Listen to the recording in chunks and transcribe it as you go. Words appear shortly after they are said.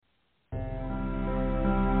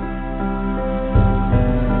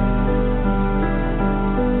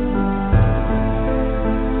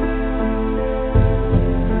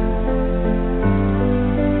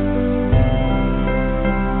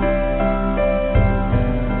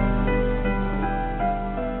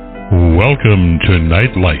Welcome to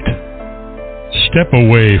Nightlight. Step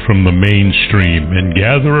away from the mainstream and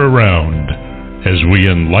gather around as we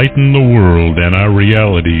enlighten the world and our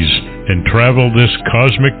realities and travel this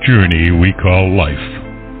cosmic journey we call life.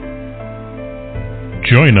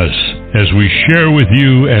 Join us as we share with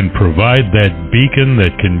you and provide that beacon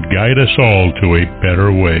that can guide us all to a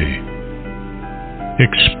better way.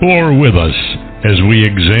 Explore with us as we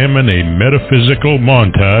examine a metaphysical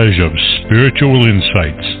montage of spiritual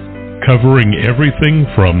insights, covering everything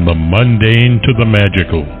from the mundane to the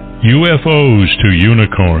magical, UFOs to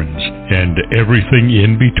unicorns, and everything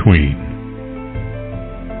in between.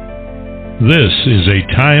 This is a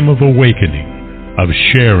time of awakening, of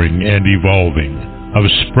sharing and evolving, of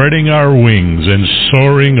spreading our wings and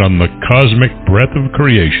soaring on the cosmic breath of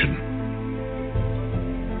creation.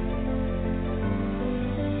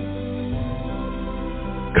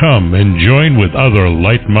 Come and join with other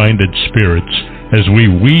light-minded spirits as we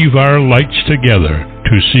weave our lights together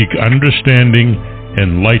to seek understanding,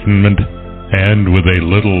 enlightenment, and, with a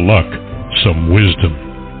little luck, some wisdom.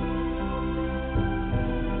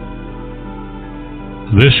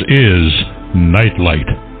 This is Nightlight,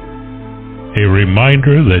 a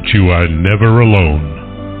reminder that you are never alone.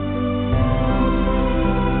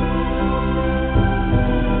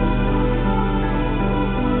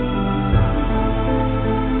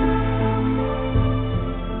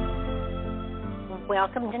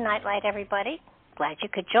 Welcome to Nightlight, everybody. Glad you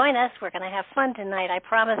could join us. We're going to have fun tonight, I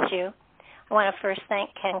promise you. I want to first thank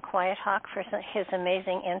Ken Quiethawk for his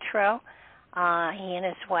amazing intro. He and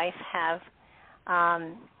his wife have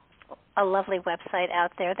a lovely website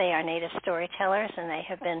out there. They are native storytellers, and they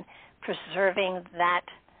have been preserving that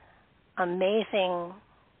amazing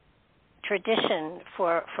tradition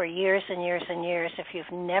for years and years and years. If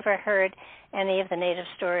you've never heard any of the native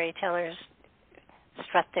storytellers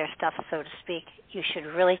strut their stuff, so to speak, you should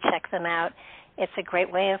really check them out. It's a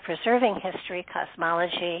great way of preserving history,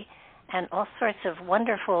 cosmology, and all sorts of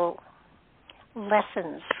wonderful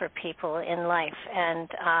lessons for people in life. And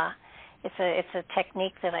it's a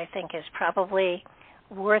technique that I think is probably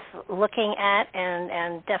worth looking at,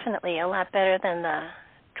 and definitely a lot better than the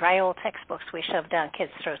dry old textbooks we shove down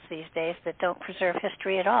kids' throats these days that don't preserve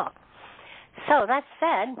history at all. So that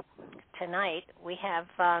said, tonight we have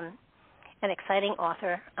an exciting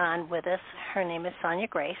author on with us. Her name is Sonia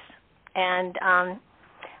Grace, and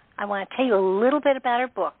I want to tell you a little bit about her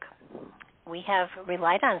book. We have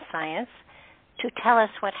relied on science to tell us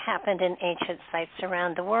what happened in ancient sites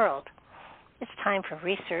around the world. It's time for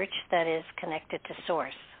research that is connected to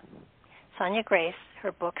source. Sonia Grace,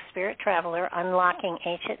 her book, Spirit Traveler, Unlocking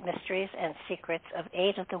Ancient Mysteries and Secrets of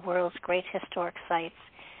 8 of the World's Great Historic Sites,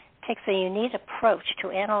 takes a unique approach to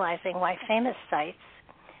analyzing why famous sites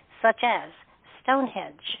such as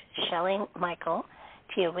Stonehenge, Shelly Michael,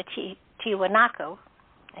 Tiwanaku,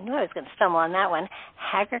 I knew I was going to stumble on that one,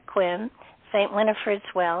 Hagar Quim, St. Winifred's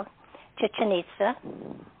Well, Chichen Itza,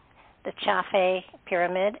 the Chafé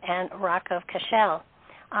Pyramid, and Rock of Cashel.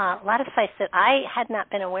 A lot of sites that I had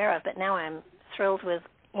not been aware of, but now I'm thrilled with,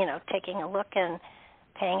 taking a look and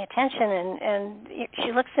paying attention. And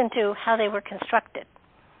she looks into how they were constructed,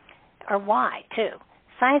 or why, too.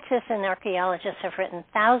 Scientists and archaeologists have written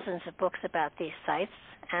thousands of books about these sites,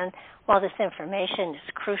 and while this information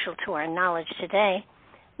is crucial to our knowledge today,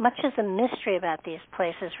 much of the mystery about these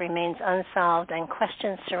places remains unsolved, and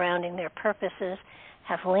questions surrounding their purposes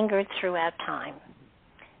have lingered throughout time.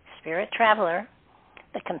 Spirit Traveler,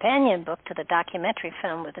 the companion book to the documentary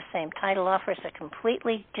film with the same title, offers a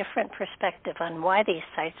completely different perspective on why these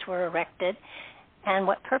sites were erected and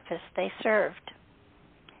what purpose they served.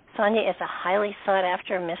 Sonia is a highly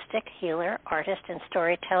sought-after mystic, healer, artist, and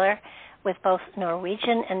storyteller with both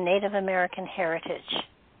Norwegian and Native American heritage.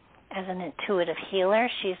 As an intuitive healer,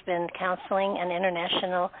 she's been counseling an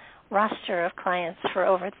international roster of clients for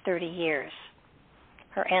over 30 years.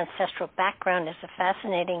 Her ancestral background is a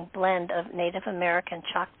fascinating blend of Native American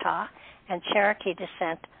Choctaw and Cherokee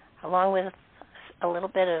descent, along with a little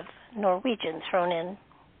bit of Norwegian thrown in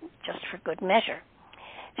just for good measure.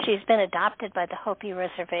 She's been adopted by the Hopi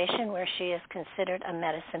Reservation, where she is considered a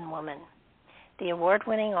medicine woman. The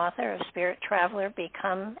award-winning author of Spirit Traveler,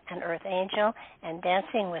 Become an Earth Angel, and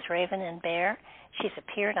Dancing with Raven and Bear, she's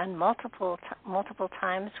appeared on multiple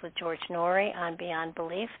times with George Norrie on Beyond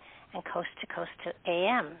Belief and Coast to Coast to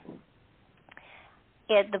AM.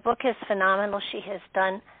 The book is phenomenal. She has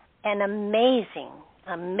done an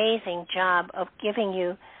amazing job of giving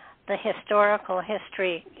you the historical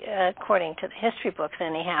history, according to the history books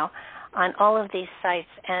anyhow, on all of these sites,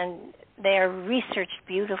 and they are researched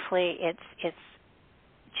beautifully. It's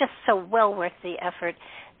just so well worth the effort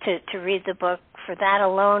to read the book for that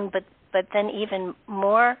alone, but But then even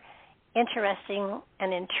more interesting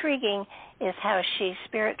and intriguing is how she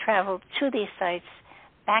spirit traveled to these sites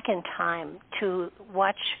back in time to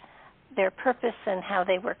watch their purpose and how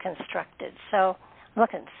they were constructed. So I'm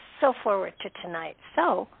looking so forward to tonight.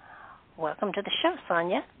 So welcome to the show,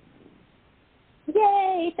 Sonia.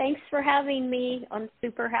 Yay! Thanks for having me. I'm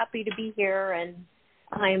super happy to be here, and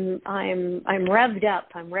I'm revved up.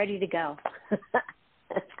 I'm ready to go.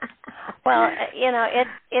 Well,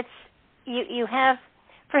 you have,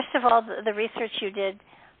 first of all, the research you did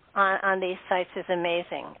on these sites is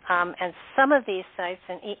amazing. And some of these sites,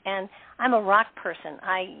 and I'm a rock person.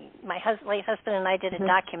 My late husband and I did a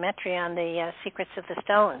documentary on the secrets of the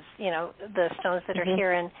stones. The stones that are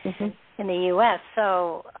here in the U.S.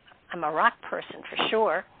 So I'm a rock person for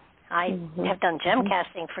sure. I have done gem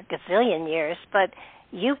casting for gazillion years, but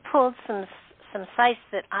you pulled some sites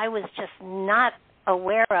that I was just not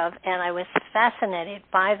aware of, and I was fascinated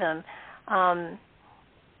by them.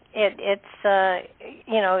 It's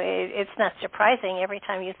not surprising. Every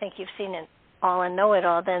time you think you've seen it all and know it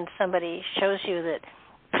all, then somebody shows you that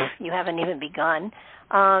you haven't even begun,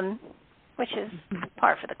 which is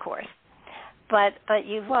par for the course. But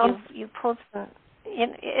you pulled some.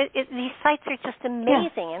 These sites are just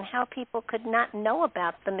amazing, and how people could not know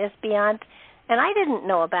about them is beyond. And I didn't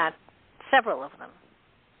know about several of them.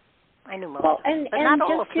 I knew most of them, but not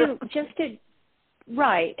all of them. Just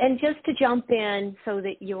to jump in so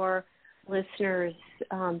that your listeners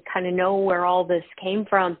kind of know where all this came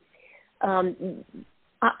from.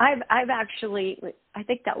 I've actually, I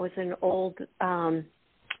think that was an old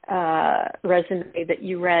resume that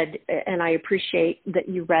you read, and I appreciate that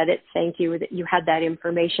you read it. Thank you that you had that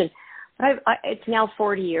information. It's now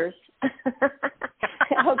 40 years.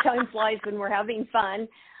 How time flies when we're having fun.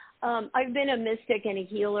 I've been a mystic and a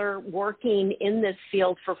healer working in this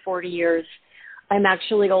field for 40 years. I'm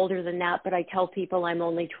actually older than that, but I tell people I'm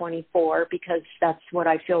only 24 because that's what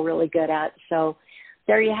I feel really good at. So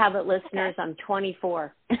there you have it, listeners. I'm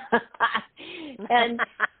 24. and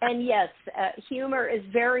yes, humor is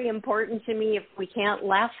very important to me. If we can't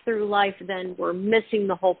laugh through life, then we're missing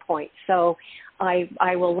the whole point. So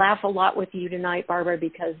I will laugh a lot with you tonight, Barbara,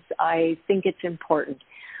 because I think it's important.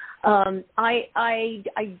 I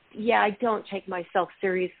don't take myself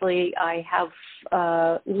seriously. I have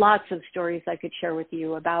lots of stories I could share with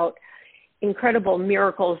you about incredible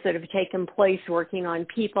miracles that have taken place working on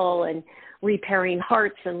people and repairing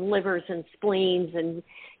hearts and livers and spleens and,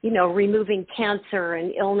 removing cancer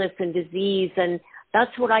and illness and disease. And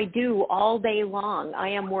that's what I do all day long. I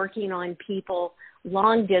am working on people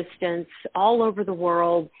long distance all over the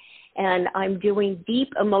world, and I'm doing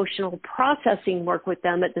deep emotional processing work with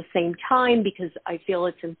them at the same time because I feel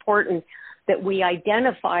it's important that we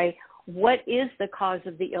identify what is the cause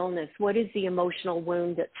of the illness, what is the emotional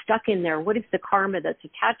wound that's stuck in there, what is the karma that's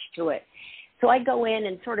attached to it. So I go in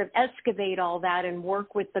and sort of excavate all that and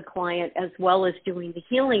work with the client as well as doing the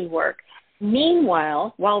healing work.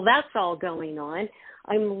 Meanwhile, while that's all going on,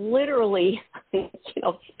 I'm literally,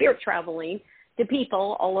 spirit traveling to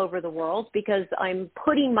people all over the world because I'm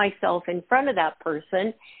putting myself in front of that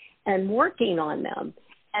person and working on them.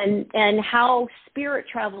 And how spirit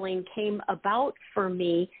traveling came about for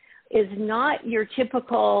me is not your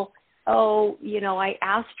typical, I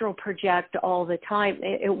astral project all the time.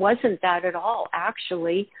 It wasn't that at all,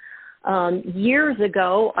 actually. Years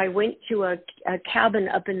ago, I went to a cabin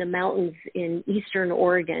up in the mountains in eastern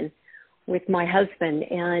Oregon with my husband,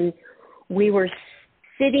 and we were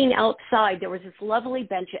sitting outside. There was this lovely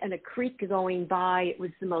bench and a creek going by. It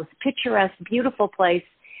was the most picturesque, beautiful place.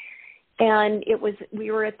 And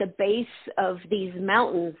we were at the base of these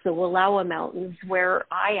mountains, the Wallowa Mountains, where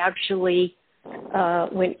I actually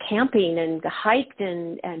went camping and hiked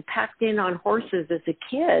and packed in on horses as a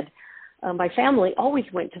kid. My family always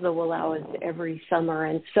went to the Wallowas every summer,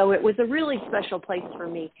 and so it was a really special place for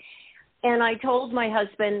me. And I told my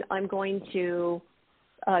husband I'm going to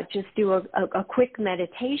just do a quick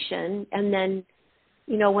meditation, and then,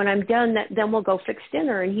 when I'm done, then we'll go fix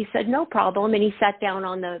dinner. And he said, no problem. And he sat down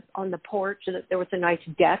on the porch, and there was a nice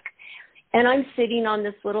deck. And I'm sitting on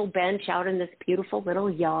this little bench out in this beautiful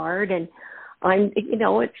little yard, and I'm,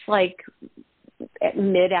 it's like at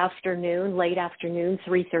mid-afternoon, late afternoon,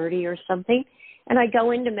 3:30 or something. And I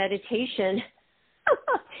go into meditation,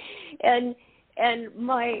 and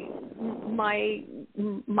my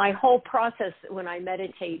whole process when I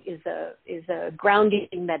meditate is a grounding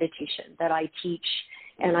meditation that I teach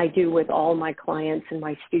and I do with all my clients and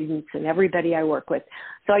my students and everybody I work with.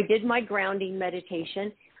 So I did my grounding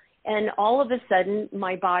meditation, and all of a sudden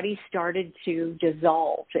my body started to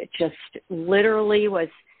dissolve. It just literally was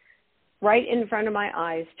right in front of my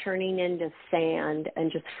eyes, turning into sand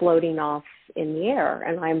and just floating off in the air.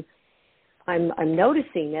 And I'm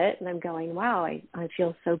noticing it, and I'm going, wow, I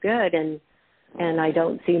feel so good, and I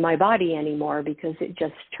don't see my body anymore because it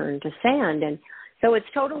just turned to sand. And so it's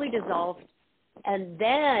totally dissolved. And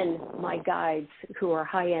then my guides, who are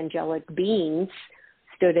high angelic beings,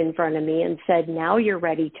 stood in front of me and said, now you're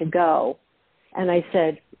ready to go. And I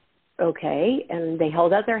said, okay. And they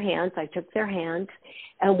held out their hands. I took their hands,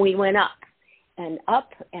 and we went up and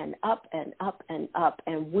up and up and up and up.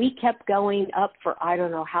 And we kept going up for I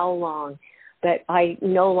don't know how long, but I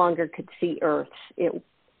no longer could see Earth.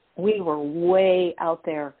 We were way out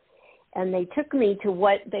there. And they took me to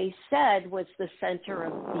what they said was the center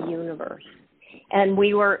of the universe. And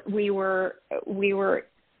we were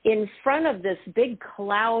in front of this big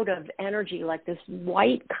cloud of energy, like this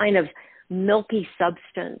white kind of milky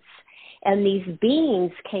substance. And these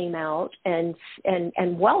beings came out and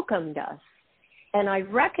welcomed us. And I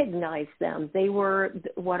recognized them. They were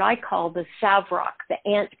what I call the Savrok, the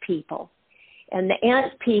ant people. And the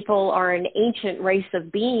ant people are an ancient race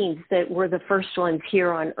of beings that were the first ones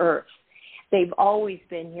here on Earth. They've always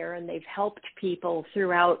been here, and they've helped people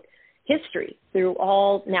throughout history, through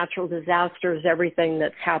all natural disasters, everything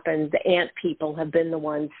that's happened. The ant people have been the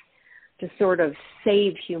ones to sort of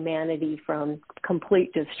save humanity from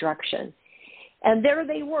complete destruction. And there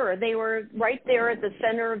they were. They were right there at the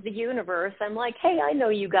center of the universe. I'm like, hey, I know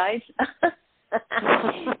you guys.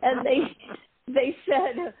 And they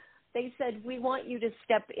said, we want you to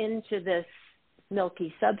step into this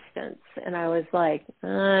milky substance. And I was like,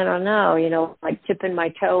 I don't know, like tipping my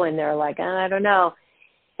toe in there, like, I don't know.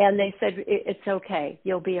 And they said, it's okay.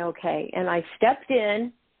 You'll be okay. And I stepped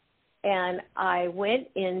in, and I went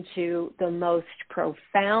into the most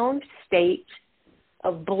profound state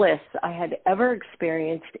of bliss I had ever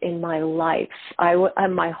experienced in my life.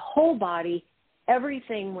 And my whole body,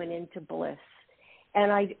 everything went into bliss.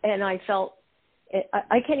 And I felt,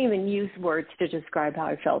 I can't even use words to describe how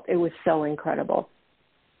I felt. It was so incredible.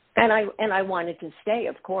 And I wanted to stay,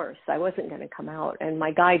 of course. I wasn't going to come out. And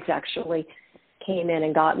my guides actually came in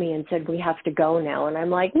and got me and said, we have to go now. And I'm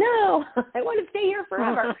like, no, I want to stay here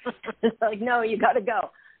forever. Like, no, you got to go.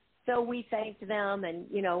 So we thanked them, and,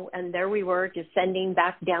 and there we were, descending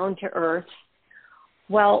back down to Earth.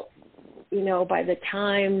 Well, by the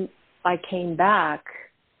time I came back,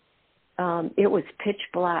 it was pitch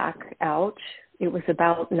black out. It was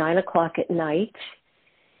about 9 o'clock at night,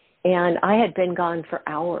 and I had been gone for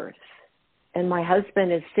hours. And my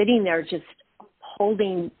husband is sitting there just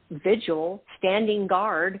holding vigil, standing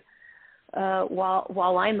guard,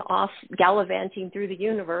 while I'm off gallivanting through the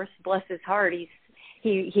universe. Bless his heart,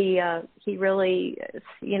 he really,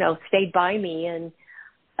 stayed by me, and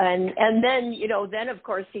then, then of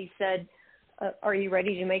course he said, are you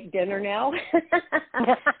ready to make dinner now?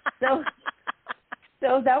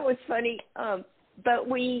 So that was funny. But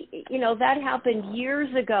that happened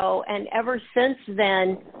years ago. And ever since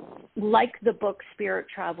then, like the book Spirit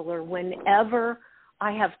Traveler, whenever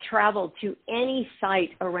I have traveled to any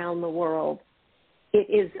site around the world, it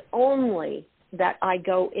is only that I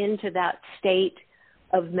go into that state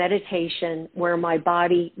of meditation where my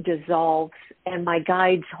body dissolves and my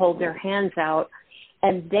guides hold their hands out,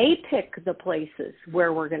 and they pick the places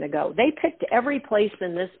where we're going to go. They picked every place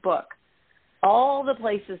in this book, all the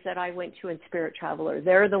places that I went to in Spirit Traveler.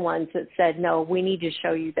 They're the ones that said, no, we need to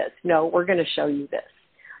show you this. No, we're going to show you this.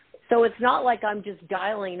 So it's not like I'm just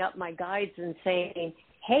dialing up my guides and saying,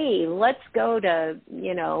 hey, let's go to,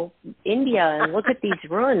 India and look at these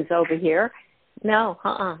ruins over here. No,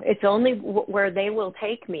 It's only where they will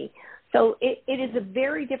take me. So it is a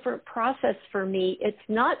very different process for me. It's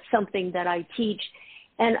not something that I teach.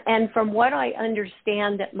 And from what I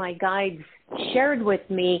understand that my guides shared with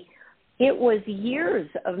me, it was years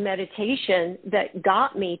of meditation that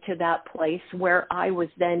got me to that place where I was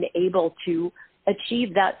then able to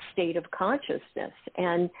achieve that state of consciousness.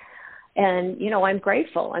 And I'm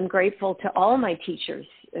grateful. I'm grateful to all my teachers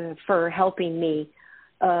for helping me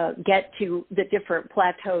get to the different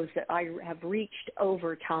plateaus that I have reached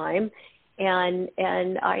over time. And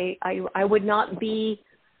I would not be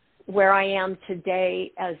where I am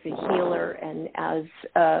today as a healer and as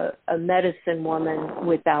a medicine woman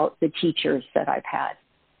without the teachers that I've had.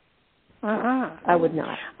 I would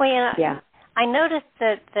not. Well, yeah. I noticed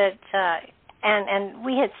that and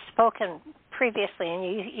we had spoken previously, and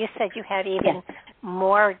you said you had even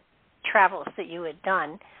more travels that you had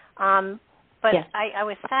done. But I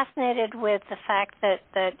was fascinated with the fact that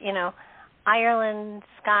Ireland,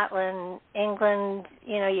 Scotland, England,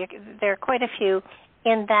 there are quite a few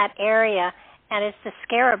in that area, and it's the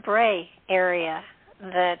Skara Brae area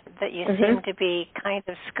that you seem to be kind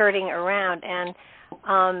of skirting around, and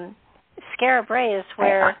Skara Brae is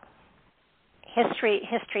where history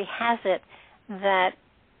has it that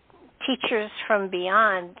teachers from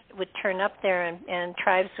beyond would turn up there, and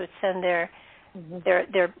tribes would send their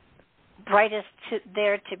brightest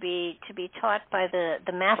there to be taught by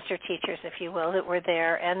the master teachers, if you will, that were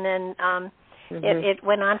there, and then it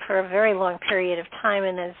went on for a very long period of time,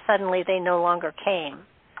 and then suddenly they no longer came.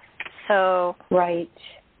 So right.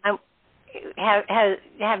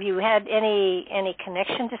 Have you had any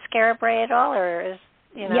connection to Skara Brae at all, or is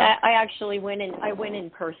Yeah, I actually went in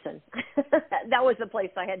person. That was the place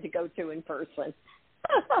I had to go to in person.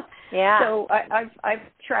 Yeah. So I've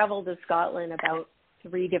traveled to Scotland about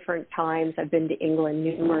 3 different times. I've been to England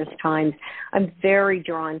numerous times. I'm very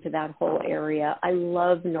drawn to that whole area. I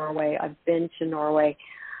love Norway. I've been to Norway.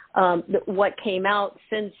 What came out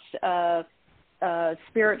since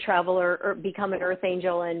Spirit Traveler, or Become an Earth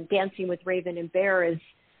Angel, and Dancing with Raven and Bear is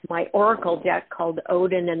my oracle deck called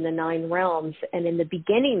Odin and the 9 Realms. And in the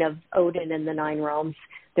beginning of Odin and the 9 Realms,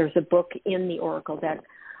 there's a book in the oracle deck,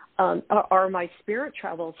 are my spirit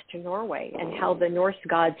travels to Norway and how the Norse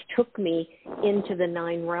gods took me into the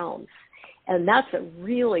 9 realms. And that's a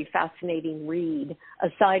really fascinating read,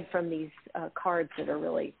 aside from these cards that are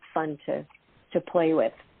really fun to play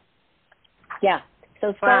with. Yeah.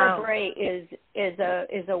 So Skara Brae is a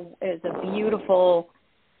beautiful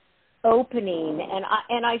opening, and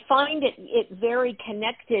I find it very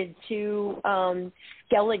connected to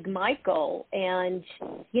Skellig Michael and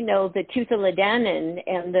the Tuatha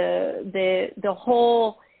and the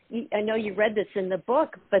whole. I know you read this in the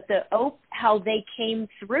book, but how they came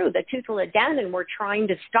through. The Tuatha were trying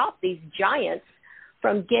to stop these giants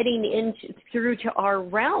from getting through to our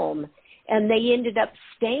realm, and they ended up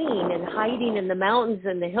staying and hiding in the mountains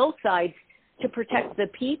and the hillsides to protect the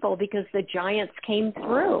people because the giants came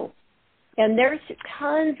through. And there's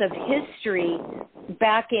tons of history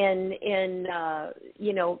back in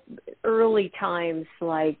early times,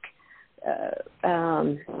 like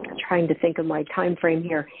trying to think of my time frame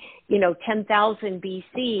here. 10,000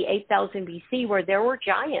 BC, 8,000 BC, where there were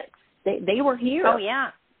giants. They were here. Oh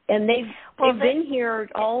yeah, and they've been here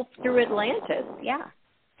all through Atlantis. Yeah.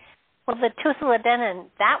 Well, the Tuatha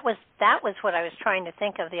that was what I was trying to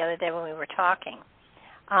think of the other day when we were talking.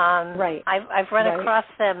 Right. I've run across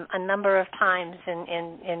them a number of times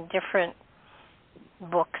in different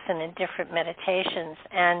books and in different meditations,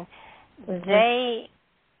 and they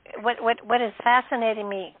what is fascinating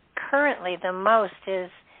me currently the most is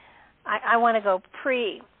I want to go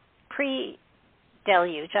pre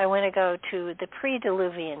deluge. I want to go to the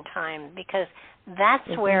pre-Diluvian time, because that's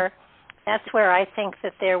where I think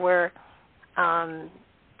that there were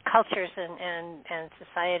cultures and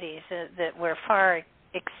societies that were far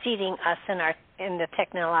exceeding us in the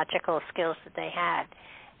technological skills that they had,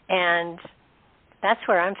 and that's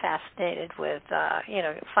where I'm fascinated with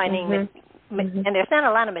finding and there's not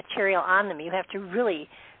a lot of material on them. You have to really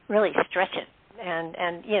stretch it, and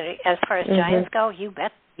as far as giants go, you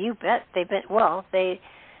bet they've been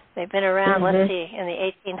around. Let's see, in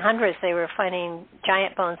the 1800s they were finding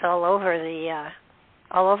giant bones all over the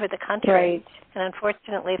country, right. And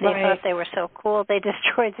unfortunately they thought they were so cool they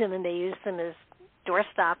destroyed them and they used them as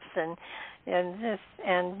doorstops, and the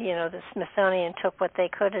Smithsonian took what they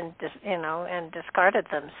could and discarded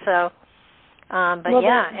them. So, and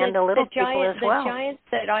the little people as well.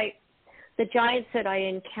 The giants that I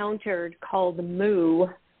encountered called Mu,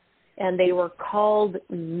 and they were called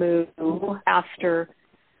Mu after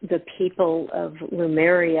the people of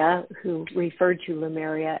Lemuria, who referred to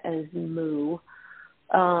Lemuria as Mu.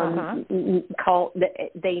 They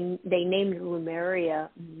named Lemuria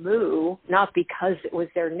Mu not because it was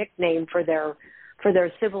their nickname for their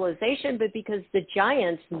civilization, but because the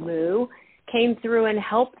giants Mu came through and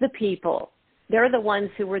helped the people. They're the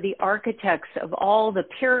ones who were the architects of all the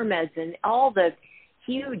pyramids and all the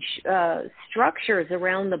huge structures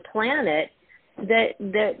around the planet that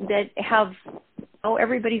have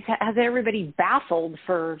everybody baffled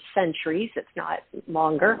for centuries, if not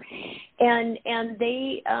longer, and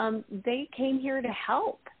they came here to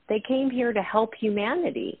help. They came here to help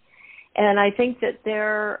humanity, and I think that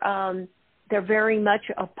they're very much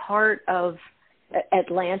a part of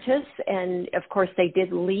Atlantis. And of course, they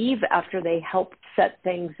did leave after they helped set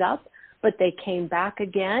things up, but they came back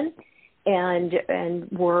again and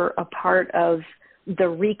were a part of the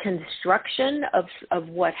reconstruction of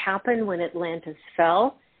what happened when Atlantis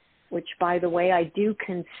fell, which, by the way, I do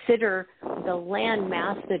consider the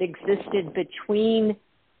landmass that existed between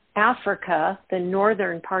Africa, the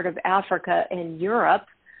northern part of Africa, and Europe.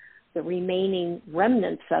 The remaining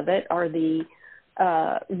remnants of it are the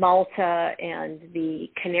Malta and the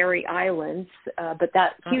Canary Islands, but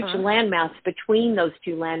that huge landmass between those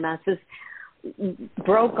two landmasses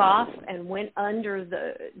broke off and went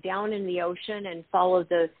down in the ocean and followed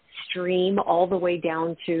the stream all the way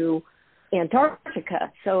down to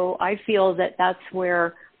Antarctica. So I feel that that's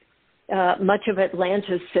where much of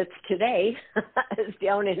Atlantis sits today, is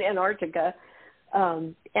down in Antarctica.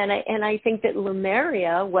 And I think that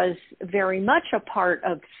Lemuria was very much a part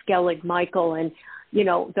of Skellig Michael, and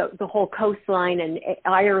the whole coastline and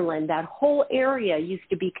Ireland. That whole area used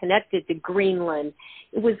to be connected to Greenland.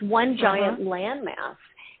 It was one giant landmass,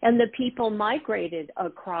 and the people migrated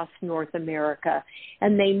across North America,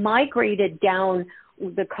 and they migrated down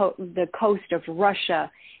the coast of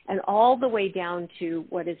Russia and all the way down to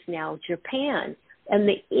what is now Japan. And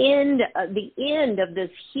the end of this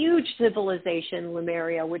huge civilization,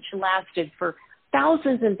 Lemuria, which lasted for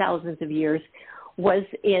thousands and thousands of years, was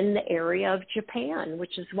in the area of Japan,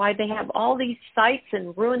 which is why they have all these sites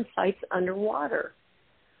and ruined sites underwater.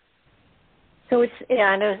 So it's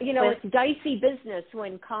dicey business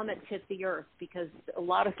when comets hit the Earth, because a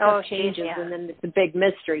lot of stuff changes, and then it's a big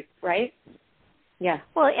mystery, right? Yeah.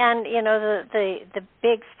 Well, and the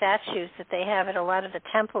big statues that they have at a lot of the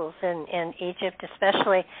temples in Egypt,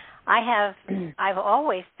 especially, I've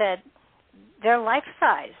always said they're life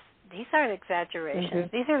size. These aren't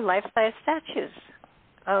exaggerations. These are life size statues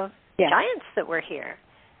of giants that were here,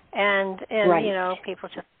 and right. People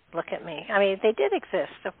just look at me. I mean, they did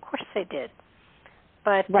exist. Of course, they did.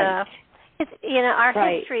 But right. Our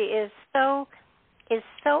right. history is so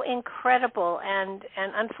incredible, and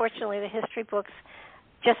unfortunately the history books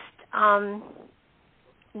just don't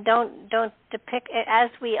depict, as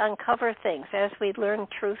we uncover things, as we learn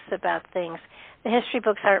truths about things. The history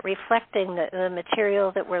books aren't reflecting the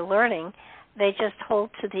material that we're learning. They just hold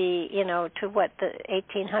to the to what the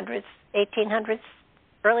 1800s,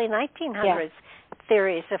 early 1900s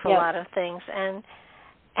theories of a lot of things, and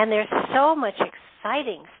there's so much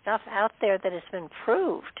exciting stuff out there that has been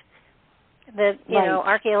proved that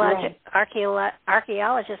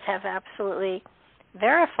archaeologists have absolutely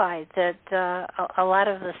verified that a lot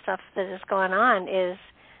of the stuff that has gone on is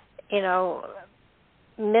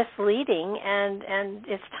misleading, and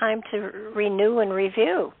it's time to renew and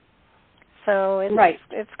review. So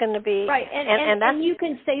it's going to be right, and you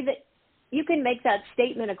can say that. You can make that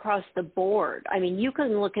statement across the board. I mean, you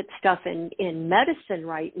can look at stuff in medicine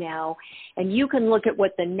right now, and you can look at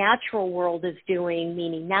what the natural world is doing,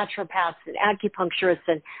 meaning naturopaths and acupuncturists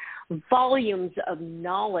and volumes of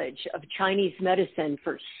knowledge of Chinese medicine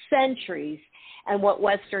for centuries, and what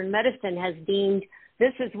Western medicine has deemed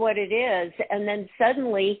this is what it is. And then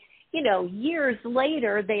suddenly, years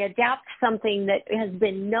later, they adapt something that has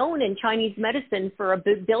been known in Chinese medicine for a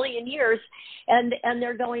billion years, and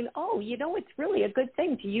they're going, it's really a good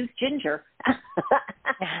thing to use ginger.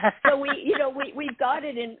 So we've got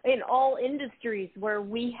it in all industries where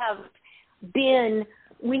we have been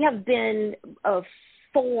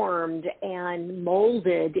formed and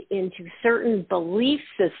molded into certain belief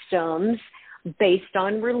systems based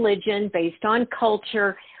on religion, based on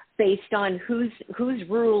culture, based on who's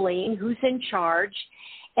ruling, who's in charge,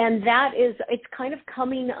 and it's kind of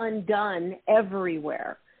coming undone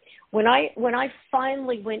everywhere. When I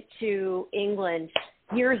finally went to England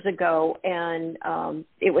years ago, and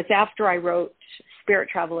it was after I wrote Spirit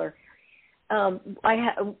Traveler,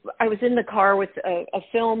 I was in the car with a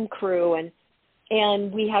film crew,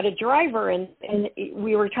 and we had a driver, and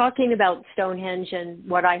we were talking about Stonehenge and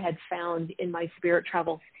what I had found in my spirit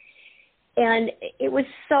travels. And it was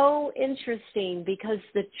so interesting because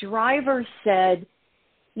the driver said,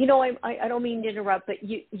 I don't mean to interrupt, but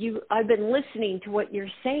I've been listening to what you're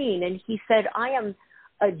saying. And he said, I am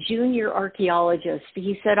a junior archaeologist.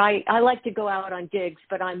 He said, I like to go out on digs,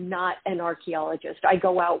 but I'm not an archaeologist. I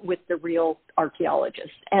go out with the real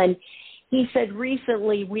archaeologists. And he said,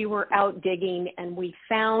 recently we were out digging and we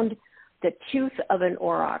found the tooth of an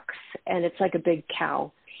aurochs, and it's like a big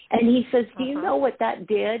cow. And he says, do you know what that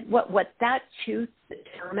did, what that tooth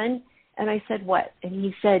determined? And I said, what? And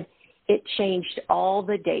he said, it changed all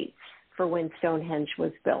the dates for when Stonehenge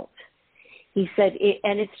was built. He said,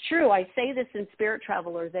 and it's true, I say this in Spirit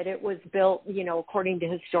Traveler, that it was built, according to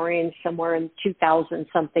historians, somewhere in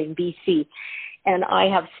 2000-something BC. And I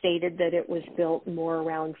have stated that it was built more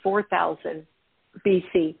around 4000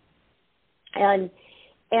 BC. And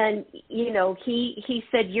he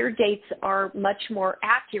said, your dates are much more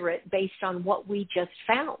accurate based on what we just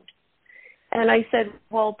found. And I said,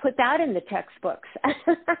 well, put that in the textbooks. and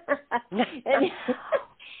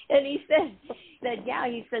he said,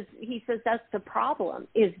 he says that's the problem,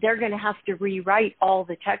 is they're going to have to rewrite all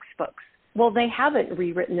the textbooks Well, they haven't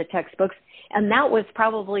rewritten the textbooks, and that was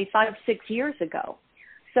probably 5-6 years ago.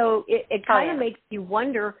 So it kind of makes you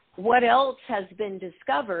wonder what else has been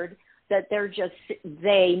discovered that they're just,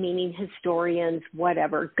 they, meaning historians,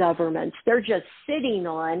 whatever, governments, they're just sitting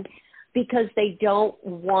on because they don't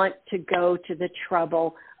want to go to the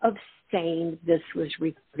trouble of saying this was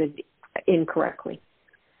recorded incorrectly.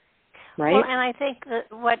 Right? Well, and I think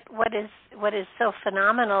that what is so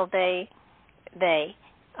phenomenal,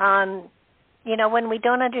 when we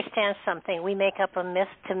don't understand something, we make up a myth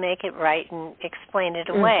to make it right and explain it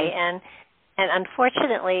away. And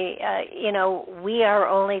unfortunately, we are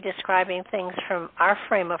only describing things from our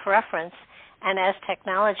frame of reference. And as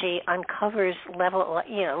technology uncovers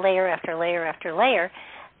layer after layer after layer,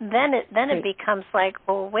 then it becomes like,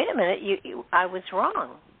 oh, wait a minute, I was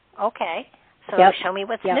wrong. Okay. So show me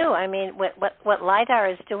what's new. I mean, what LIDAR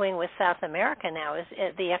is doing with South America now, is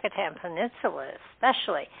the Yucatan Peninsula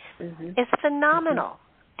especially, is phenomenal.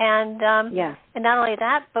 And not only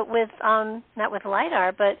that, but with not with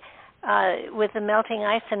LIDAR, but with the melting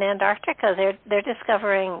ice in Antarctica, they're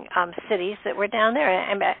discovering cities that were down there.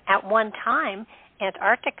 And at one time,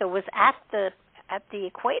 Antarctica was at the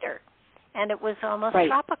equator, and it was almost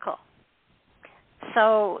tropical.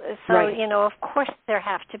 So of course there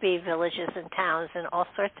have to be villages and towns and all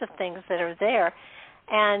sorts of things that are there,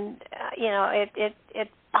 and it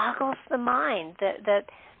boggles the mind that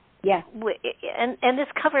and this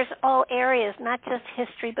covers all areas, not just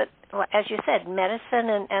history, but as you said,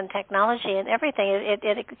 medicine and technology and everything.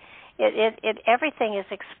 Everything is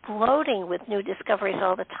exploding with new discoveries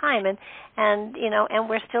all the time, and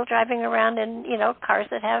we're still driving around in cars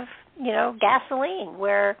that have gasoline,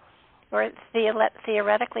 where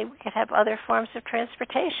theoretically we could have other forms of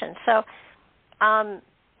transportation. So, and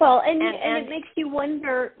it makes you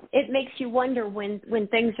wonder. It makes you wonder when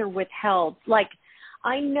things are withheld. Like,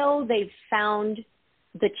 I know they've found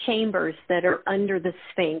the chambers that are under the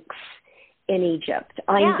Sphinx in Egypt.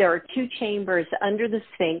 There are 2 chambers under the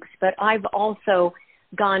Sphinx, but I've also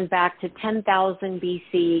gone back to 10,000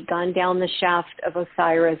 BC, gone down the shaft of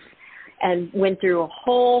Osiris, and went through a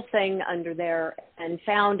whole thing under there and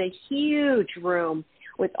found a huge room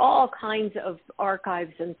with all kinds of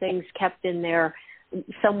archives and things kept in there.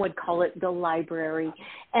 Some would call it the library.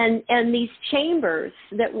 And these chambers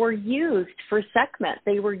that were used for Sekhmet,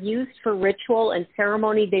 they were used for ritual and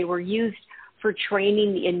ceremony. They were used for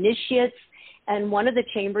training the initiates. And one of the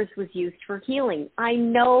chambers was used for healing. I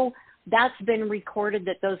know that's been recorded,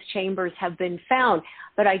 that those chambers have been found,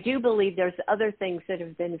 but I do believe there's other things that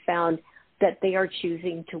have been found that they are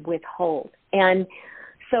choosing to withhold. And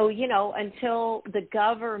so, until the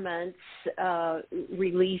governments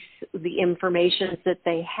release the information that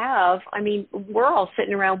they have, I mean, we're all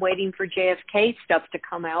sitting around waiting for JFK stuff to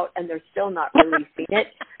come out, and they're still not releasing it.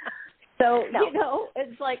 So,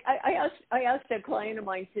 it's like I asked a client of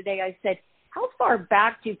mine today, I said, how far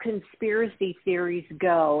back do conspiracy theories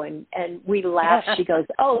go? And we laughed. She goes,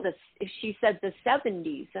 she said the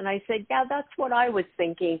 70s. And I said, yeah, that's what I was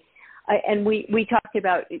thinking. And we talked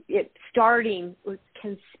about it starting with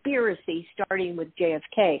conspiracy, starting with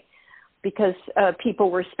JFK, because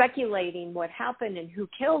people were speculating what happened and who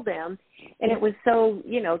killed him. And it was so,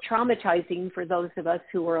 traumatizing for those of us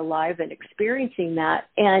who were alive and experiencing that.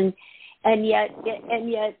 And yet,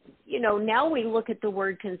 now we look at the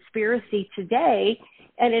word conspiracy today,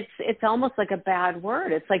 and it's almost like a bad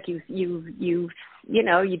word. It's like you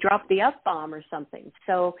drop the F-bomb or something.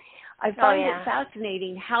 So I find it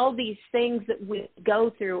fascinating how these things that we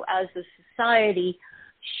go through as a society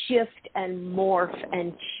shift and morph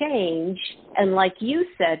and change. And like you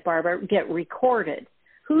said, Barbara, get recorded.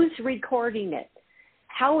 Who's recording it?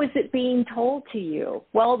 How is it being told to you?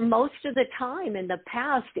 Well, most of the time in the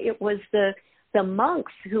past, it was the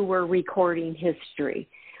monks who were recording history.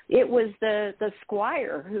 It was the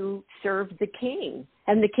squire who served the king.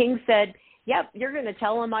 And the king said, yep, you're going to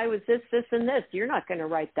tell him I was this, this, and this. You're not going to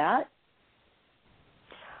write that.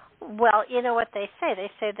 Well, you know what they say?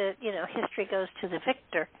 They say that, history goes to the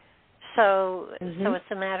victor. So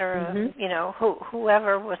it's a matter of,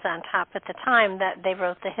 whoever was on top at the time that they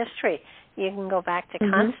wrote the history. You can go back to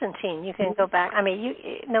Constantine. You can go back. I mean,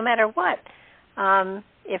 no matter what,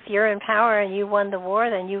 if you're in power and you won the war,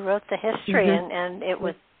 then you wrote the history, and it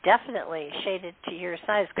was definitely shaded to your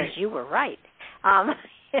size because you were right.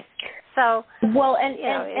 So well,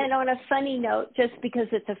 and on a funny note, just because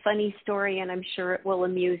it's a funny story, and I'm sure it will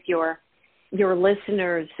amuse your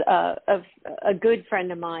listeners, of a good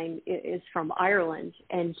friend of mine is from Ireland,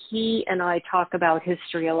 and he and I talk about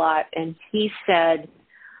history a lot, and he said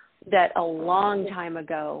that a long time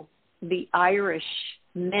ago, the Irish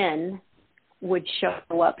men would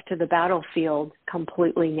show up to the battlefield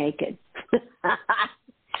completely naked.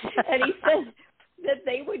 And he said that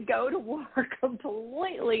they would go to war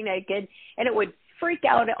completely naked, and it would freak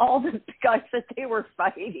out all the guys that they were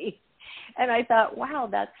fighting. And I thought, wow,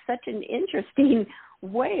 that's such an interesting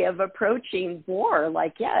way of approaching war.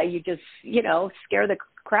 Like, yeah, you just, scare the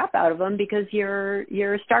crap out of them because you're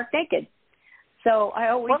stark naked. So I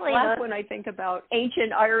always laugh when I think about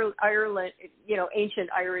ancient Ireland, ancient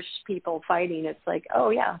Irish people fighting. It's like, oh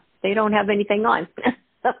yeah, they don't have anything on.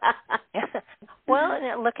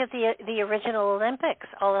 Well, look at the original Olympics.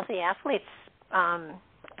 All of the athletes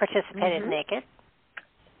participated naked.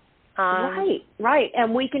 Right.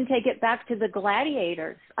 And we can take it back to the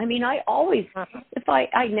gladiators. I mean, I always, if I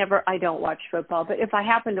don't watch football, but if I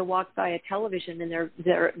happen to walk by a television and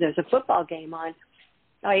there's a football game on,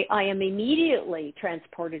 I am immediately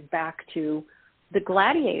transported back to the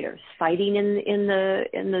gladiators fighting in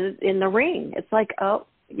the ring. It's like, oh,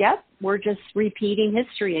 yep, we're just repeating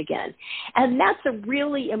history again. And that's a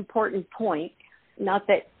really important point. Not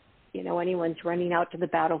that, anyone's running out to the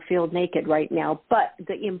battlefield naked right now, but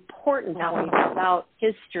the important point about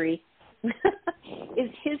history is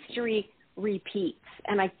history repeats.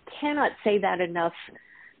 And I cannot say that enough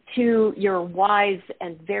to your wise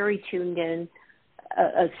and very tuned in,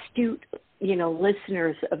 astute,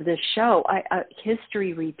 listeners of this show.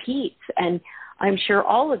 History repeats. And I'm sure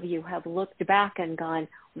all of you have looked back and gone,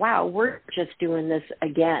 wow, we're just doing this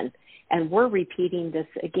again. And we're repeating this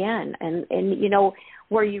again. And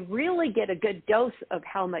where you really get a good dose of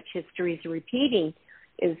how much history is repeating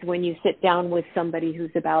is when you sit down with somebody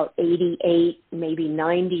who's about 88, maybe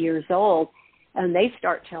 90 years old, and they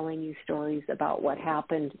start telling you stories about what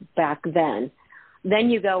happened back then.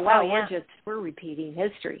 Then you go, wow, we're repeating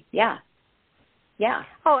history. Yeah. Yeah.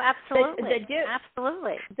 Oh, absolutely.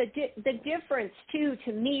 Absolutely. The difference, too,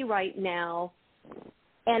 to me right now,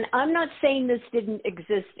 and I'm not saying this didn't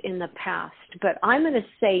exist in the past, but I'm going to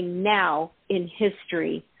say now in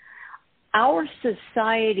history, our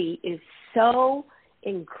society is so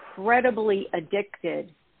incredibly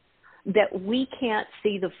addicted that we can't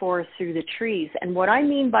see the forest through the trees. And what I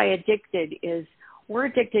mean by addicted is we're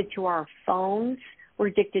addicted to our phones. We're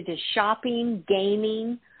addicted to shopping,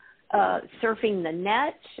 gaming, surfing the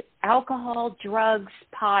net, alcohol, drugs,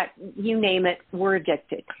 pot, you name it, we're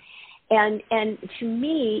addicted. And to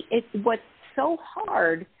me, what's so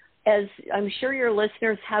hard, as I'm sure your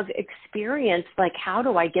listeners have experienced, like, how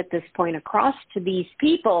do I get this point across to these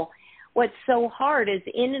people? What's so hard is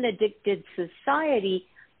in an addicted society,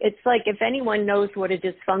 it's like if anyone knows what a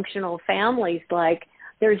dysfunctional family is like,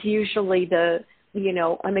 there's usually I'm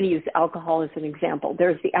going to use alcohol as an example.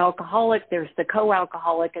 There's the alcoholic, there's the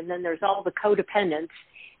co-alcoholic, and then there's all the codependents.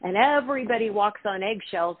 And everybody walks on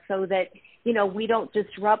eggshells so that, we don't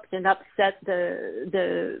disrupt and upset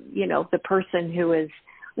the person who is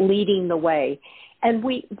leading the way. And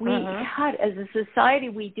God, as a society,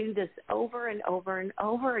 we do this over and over and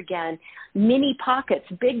over again. Mini pockets,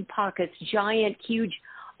 big pockets, giant, huge,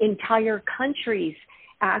 entire countries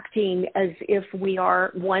acting as if we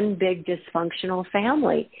are one big dysfunctional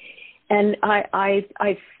family. And I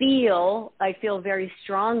feel very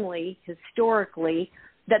strongly, historically,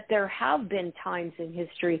 that there have been times in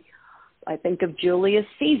history. I think of Julius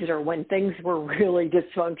Caesar when things were really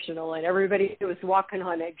dysfunctional and everybody was walking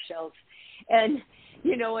on eggshells. And,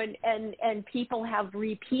 and people have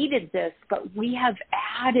repeated this, but we have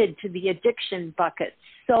added to the addiction bucket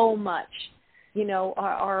so much.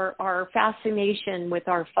 Our fascination with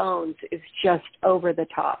our phones is just over the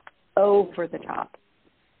top.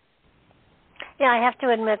 Yeah, I have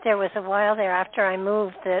to admit there was a while there after I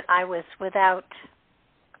moved that I was without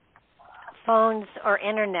phones or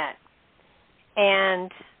internet. And,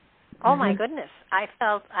 oh my goodness, I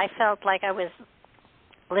felt like I was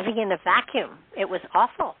living in a vacuum. It was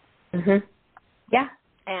awful. Yeah.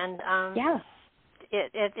 And,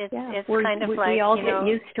 it's kind of like, we all get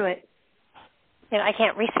used to it. I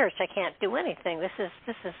can't research. I can't do anything. This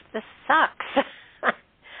sucks.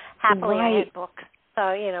 Happily, I had books,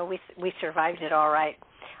 so we survived it all right.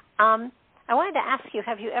 I wanted to ask you: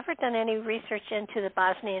 have you ever done any research into the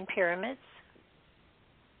Bosnian pyramids?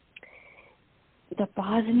 The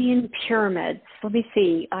Bosnian pyramids. Let me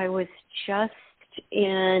see. I was just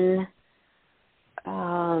in.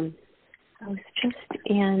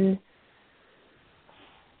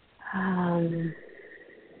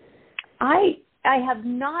 I have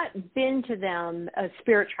not been to them,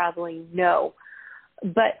 spirit traveling, no.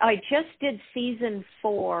 But I just did season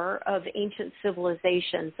 4 of Ancient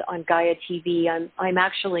Civilizations on Gaia TV. I'm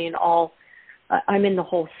actually I'm in the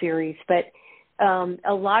whole series. But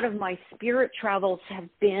a lot of my spirit travels have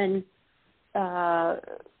been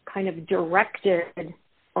kind of directed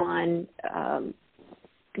on,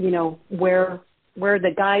 where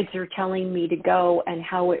the guides are telling me to go and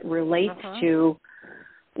how it relates to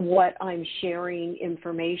what I'm sharing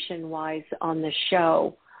information-wise on the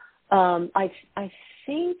show. I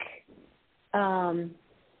think,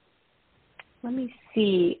 let me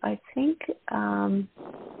see, I think...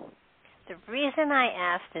 The reason I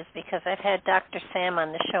asked is because I've had Dr. Sam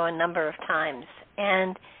on the show a number of times,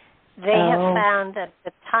 and they have found that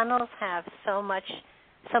the tunnels have so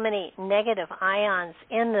many negative ions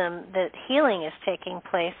in them that healing is taking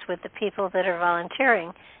place with the people that are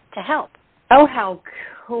volunteering to help. Oh, how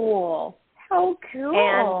cool! How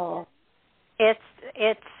cool! And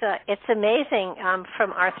it's amazing,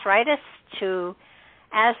 from arthritis to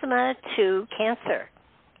asthma to cancer.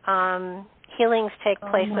 Healings take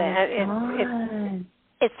place.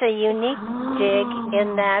 It's a unique dig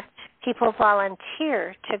in that people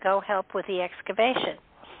volunteer to go help with the excavation.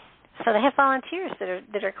 So they have volunteers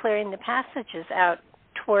that are clearing the passages out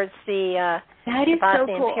towards the Bosnian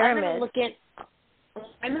pyramids.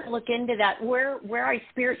 I'm going to look into that. Where I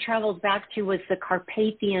spirit traveled back to was the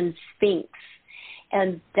Carpathian Sphinx,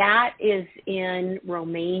 and that is in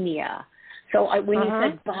Romania. So when you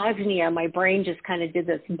said Bosnia, my brain just kind of did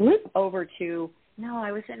this bloop over to, no,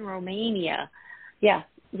 I was in Romania. Yeah.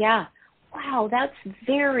 Wow, that's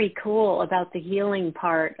very cool about the healing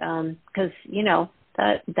part, because,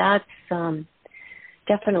 that's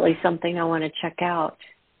definitely something I want to check out.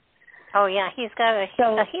 Oh, yeah, he's got a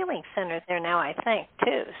healing center there now, I think,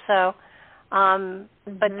 too. So,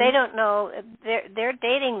 but they don't know, they're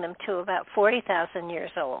dating them to about 40,000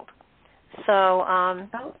 years old. So,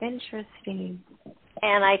 interesting.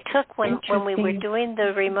 And I took when we were doing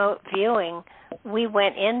the remote viewing, we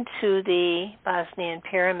went into the Bosnian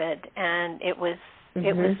pyramid, and it was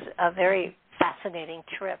a very fascinating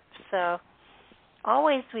trip. So,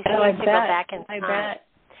 always we seem to go back in time. I bet.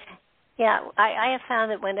 Yeah, I have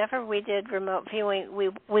found that whenever we did remote viewing,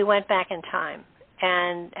 we went back in time,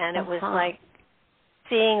 and it was like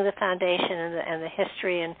seeing the foundation and the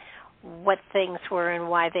history and what things were and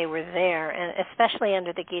why they were there, and especially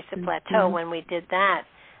under the Giza Plateau when we did that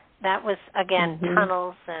was, again,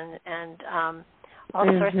 tunnels and all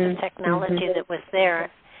sorts of technology that was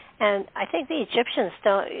there. And I think the Egyptians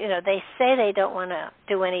don't, they say they don't want to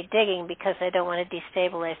do any digging because they don't want to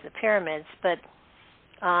destabilize the pyramids, but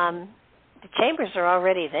the chambers are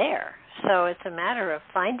already there. So it's a matter of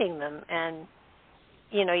finding them, and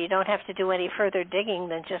you don't have to do any further digging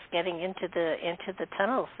than just getting into the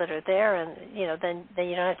tunnels that are there, and then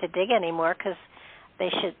you don't have to dig anymore because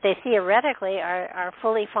they theoretically are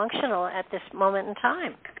fully functional at this moment in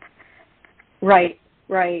time. Right.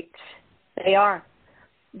 They are,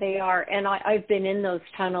 and I've been in those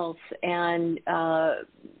tunnels and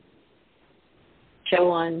show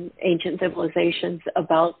on Ancient Civilizations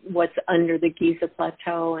about what's under the Giza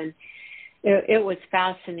Plateau, and it was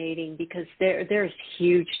fascinating because there's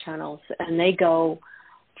huge tunnels, and they go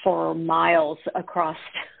for miles across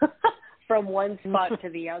from one spot to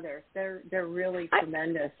the other. They're really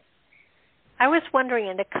tremendous. I was wondering,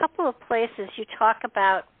 in a couple of places you talk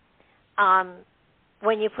about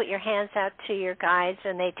when you put your hands out to your guides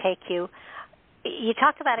and they take you, you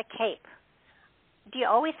talk about a cape. Do you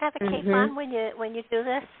always have a cape on when you do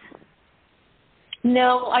this?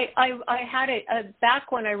 No, I had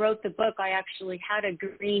back when I wrote the book, I actually had a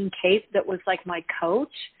green cape that was like my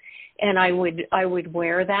coat, and I would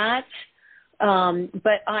wear that.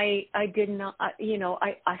 But I did not,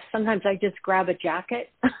 I sometimes I just grab a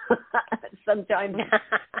jacket. Sometimes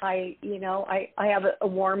I have a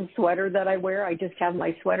warm sweater that I wear. I just have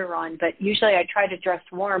my sweater on, but usually I try to dress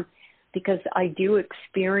warm because I do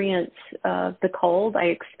experience the cold. I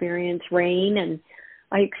experience rain, and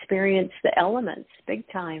I experience the elements big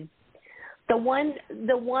time. The one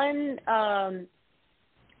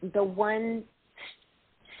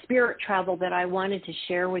spirit travel that I wanted to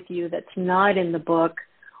share with you that's not in the book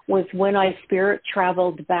was when I spirit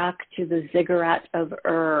traveled back to the Ziggurat of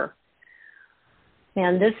Ur.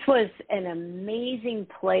 And this was an amazing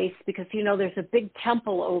place because, there's a big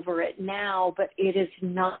temple over it now, but it is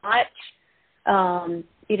not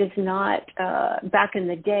back in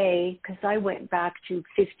the day, because I went back to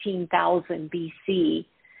 15,000 BC,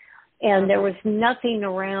 and there was nothing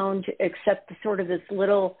around except sort of this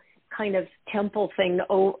little kind of temple thing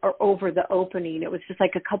over the opening. It was just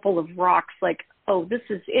like a couple of rocks, like, oh, this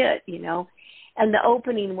is it, and the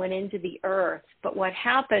opening went into the earth. But what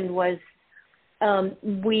happened was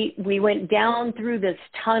we went down through this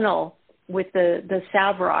tunnel with the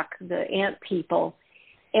Savrok, the ant people,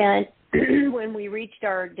 and when we reached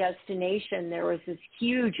our destination, there was this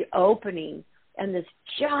huge opening and this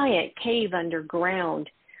giant cave underground.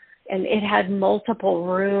 And it had multiple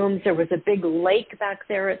rooms. There was a big lake back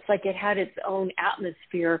there. It's like it had its own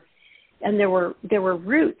atmosphere. And there were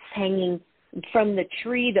roots hanging from the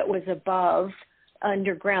tree that was above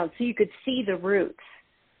underground. So you could see the roots.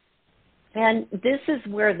 And this is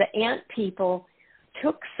where the ant people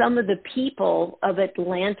took some of the people of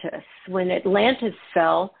Atlantis. When Atlantis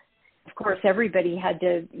fell, of course, everybody had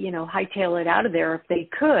to, hightail it out of there if they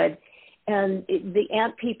could. And the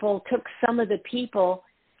ant people took some of the people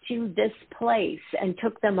to this place and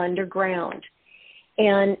took them underground.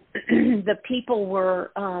 And the people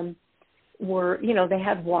were they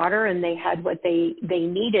had water and they had what they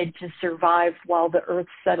needed to survive while the earth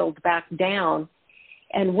settled back down.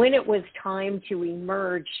 And when it was time to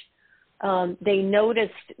emerge, they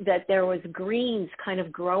noticed that there was greens kind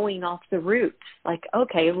of growing off the roots. Like,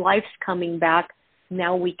 okay, life's coming back.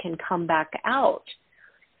 Now we can come back out.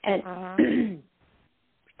 And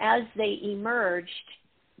as they emerged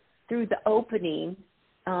through the opening,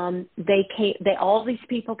 all these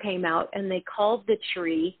people came out and they called the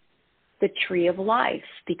tree of life,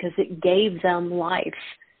 because it gave them life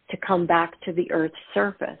to come back to the earth's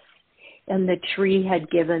surface. And the tree had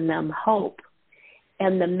given them hope.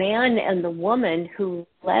 And the man and the woman who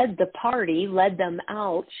led the party, led them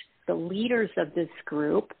out, the leaders of this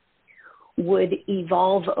group, would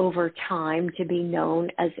evolve over time to be known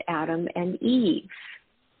as Adam and Eve.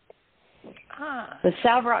 The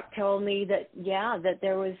Savrak told me that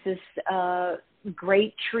there was this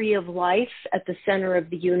great tree of life at the center of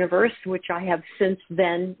the universe, which I have since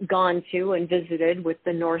then gone to and visited with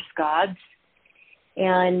the Norse gods.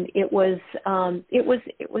 And it was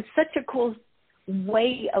such a cool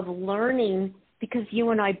way of learning, because you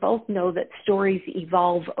and I both know that stories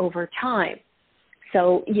evolve over time.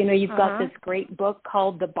 So, you've got this great book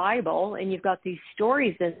called the Bible, and you've got these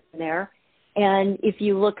stories in there. And if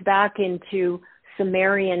you look back into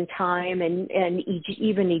Sumerian time and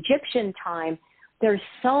even Egyptian time, there's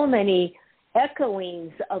so many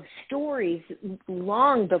echoings of stories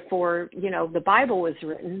long before, the Bible was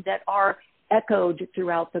written that are echoed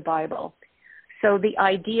throughout the Bible. So the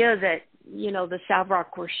idea that, the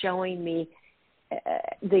Savrak were showing me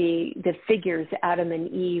the figures, Adam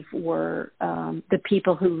and Eve, were the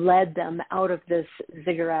people who led them out of this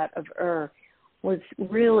ziggurat of Ur, was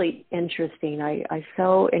really interesting. I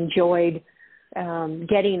so enjoyed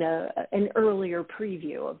getting an earlier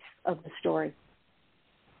preview of the story.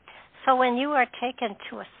 So when you are taken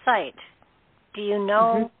to a site, do you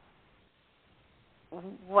know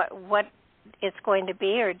what it's going to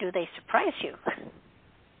be, or do they surprise you?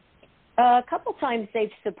 A couple times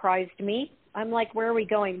they've surprised me. I'm like, where are we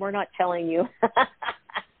going? We're not telling you.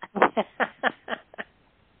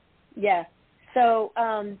 Yeah. So,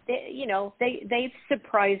 they've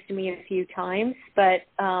surprised me a few times, but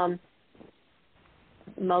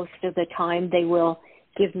most of the time they will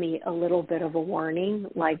give me a little bit of a warning,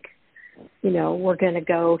 like, we're going to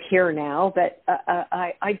go here now. But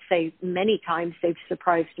I'd say many times they've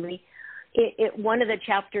surprised me. One of the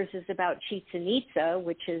chapters is about Chichen Itza,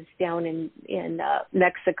 which is down in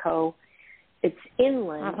Mexico. It's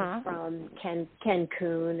inland from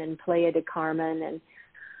Cancun and Playa del Carmen,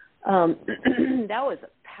 and that was a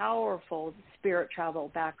powerful spirit travel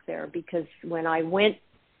back there, because when I went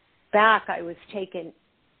back, I was taken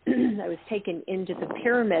into the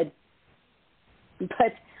pyramid,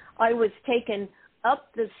 but I was taken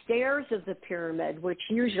up the stairs of the pyramid, which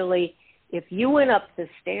usually, if you went up the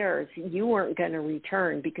stairs, you weren't going to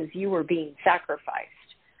return because you were being sacrificed.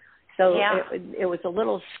 So it was a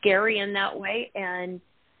little scary in that way. And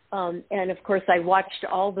of course, I watched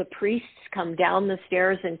all the priests come down the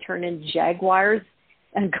stairs and turn into jaguars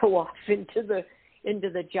and go off into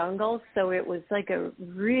the jungle. So it was like a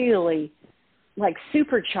really,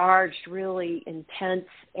 supercharged, really intense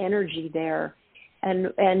energy there. And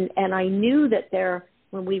I knew that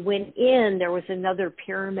when we went in, there was another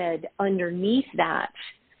pyramid underneath that.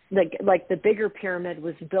 Like the bigger pyramid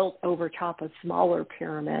was built over top of smaller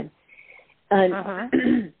pyramid. And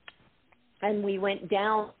and we went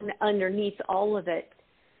down underneath all of it,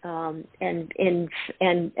 and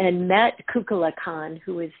met Kukulkan,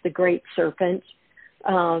 who is the great serpent.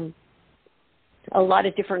 A lot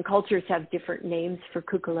of different cultures have different names for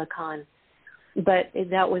Kukulkan, but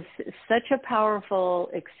that was such a powerful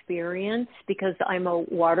experience, because I'm a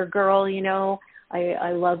water girl.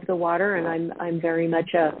 I love the water, and I'm very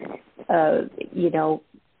much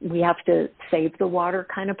we have to save the water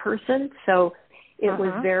kind of person. So it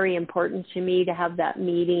was very important to me to have that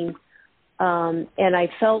meeting. And I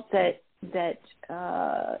felt that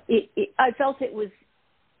I felt it was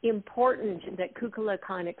important that Kukulkan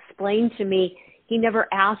Khan explained to me he never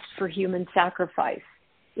asked for human sacrifice.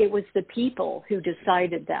 It was the people who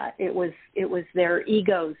decided that. It was their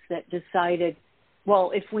egos that decided,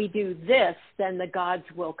 well, if we do this, then the gods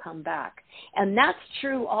will come back. And that's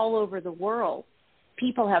true all over the world.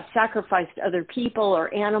 People have sacrificed other people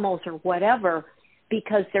or animals or whatever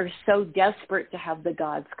because they're so desperate to have the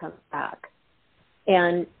gods come back.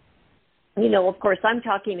 And, of course, I'm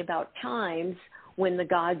talking about times when the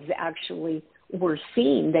gods actually were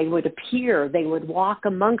seen. They would appear. They would walk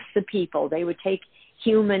amongst the people. They would take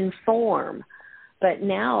human form. But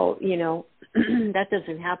now, that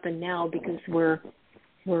doesn't happen now because we're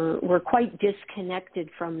quite disconnected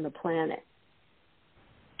from the planet.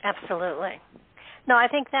 Absolutely. No, I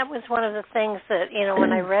think that was one of the things that,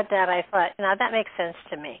 when I read that, I thought, that makes sense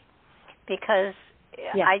to me because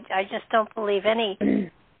I just don't believe any,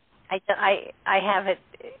 I have it,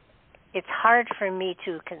 it's hard for me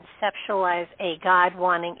to conceptualize a God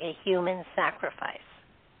wanting a human sacrifice.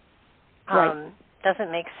 Right.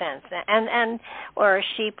 Doesn't make sense. And or a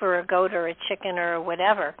sheep or a goat or a chicken or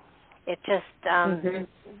whatever. It just,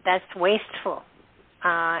 that's wasteful.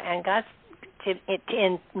 And God's,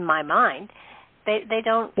 in my mind, they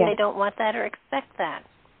don't want that or expect that.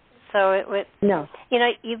 So it would. No.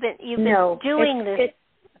 You've been doing this.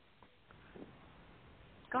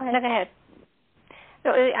 Go ahead. No, go ahead.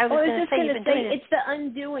 No, I was just going to say it's the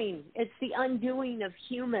undoing. It's the undoing of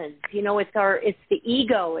humans. It's the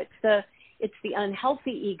ego. It's the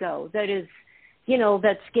unhealthy ego that is,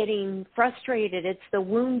 that's getting frustrated. It's the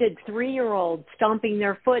wounded 3-year-old stomping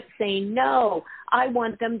their foot saying, no, I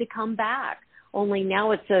want them to come back. Only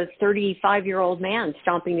now it's a 35-year-old man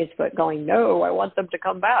stomping his foot going, no, I want them to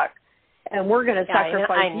come back. And we're going to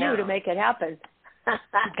sacrifice you to make it happen.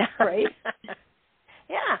 Right?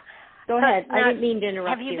 Yeah. Go ahead. Now, I didn't mean to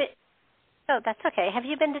interrupt you. Oh, that's okay. Have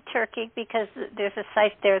you been to Turkey? Because there's a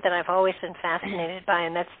site there that I've always been fascinated by,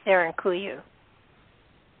 and that's there in Kuyu.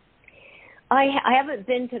 I haven't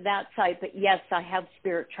been to that site, but yes, I have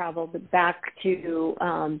spirit traveled back to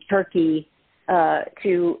Turkey,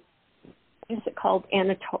 to, what is it called,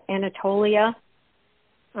 Anatolia?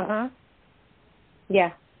 Uh-huh.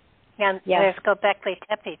 Yeah. And there's Göbekli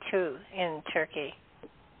Tepe, too, in Turkey.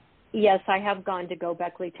 Yes, I have gone to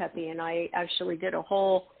Göbekli Tepe, and I actually did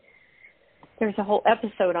there's a whole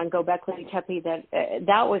episode on Göbekli Tepe that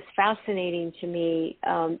was fascinating to me,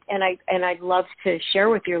 and I'd love to share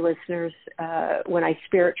with your listeners when I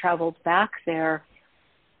spirit traveled back there.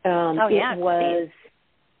 It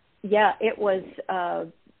was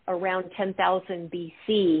around 10,000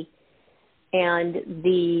 BC, and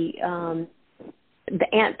the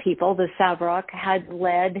ant people, the Savrok, had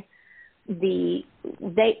led they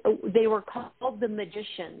were called the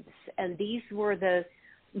magicians, and these were the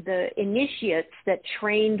initiates that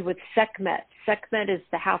trained with Sekhmet. Sekhmet is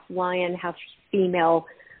the half lion, half female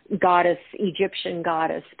goddess, Egyptian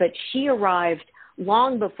goddess, but she arrived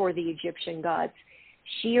long before the Egyptian gods.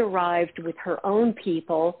 She arrived with her own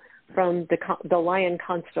people from the lion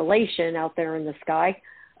constellation out there in the sky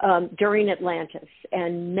during Atlantis,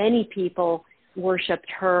 and many people worshipped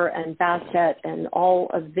her and Bastet and all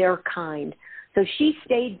of their kind. So she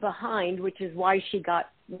stayed behind, which is why she got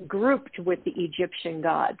grouped with the Egyptian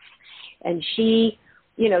gods. And she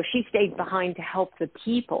stayed behind to help the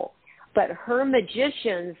people. But her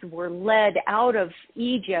magicians were led out of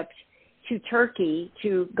Egypt to Turkey,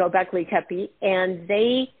 to Göbekli Tepe, and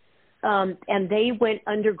they went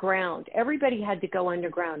underground. Everybody had to go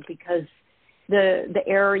underground because the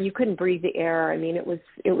air, you couldn't breathe the air. I mean, it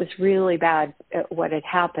was really bad what had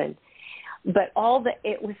happened. But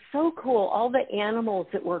it was so cool. All the animals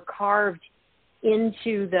that were carved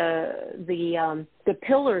into the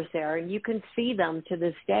pillars there, and you can see them to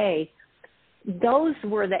this day. Those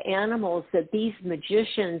were the animals that these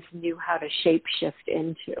magicians knew how to shapeshift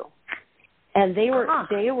into. And they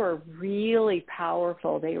were really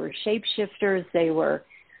powerful. They were shapeshifters, they were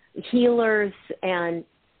healers, and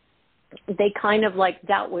they kind of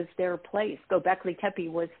that was their place. Göbekli Tepe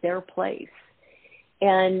was their place.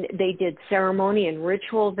 And they did ceremony and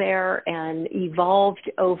ritual there and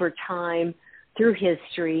evolved over time through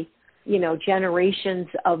history, generations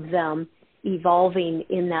of them evolving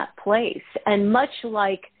in that place. And much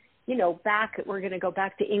like, we're going to go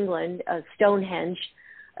back to England, Stonehenge.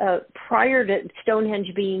 Prior to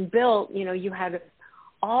Stonehenge being built, you had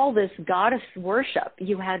all this goddess worship.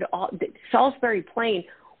 You had Salisbury Plain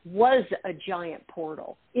was a giant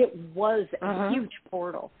portal. It was a huge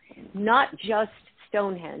portal, not just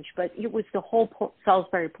Stonehenge, but it was the whole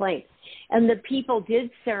Salisbury Plain. And the people did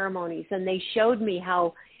ceremonies, and they showed me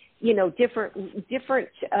how different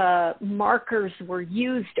markers were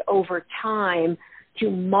used over time to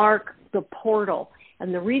mark the portal.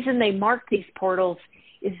 And the reason they marked these portals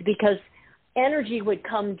is because energy would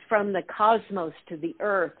come from the cosmos to the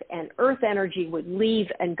earth, and earth energy would leave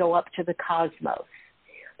and go up to the cosmos.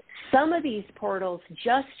 Some of these portals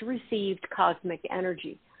just received cosmic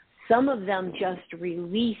energy. Some of them just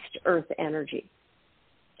released earth energy.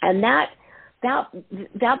 And that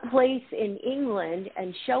place in England,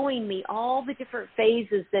 and showing me all the different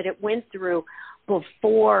phases that it went through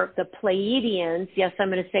before the Pleiadians, yes, I'm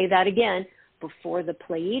going to say that again, before the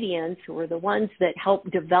Pleiadians, who were the ones that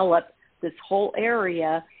helped develop this whole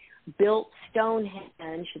area, built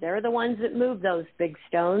Stonehenge. They're the ones that moved those big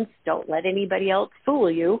stones. Don't let anybody else fool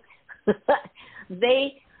you.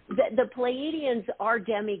 The Pleiadians are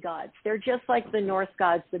demigods. They're just like the Norse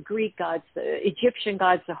gods, the Greek gods, the Egyptian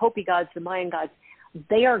gods, the Hopi gods, the Mayan gods.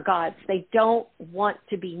 They are gods. They don't want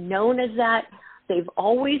to be known as that. They've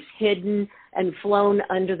always hidden and flown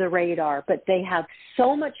under the radar, but they have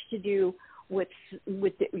so much to do with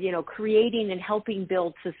creating and helping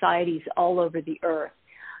build societies all over the earth.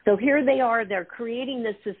 So here they are. They're creating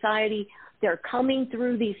this society. They're coming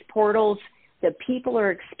through these portals. The people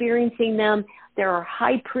are experiencing them. There are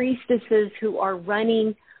high priestesses who are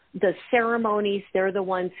running the ceremonies. They're the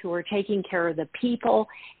ones who are taking care of the people.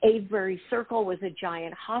 Avebury Circle was a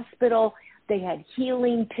giant hospital. They had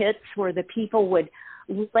healing pits where the people would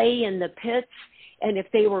lay in the pits. And if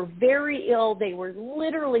they were very ill, they were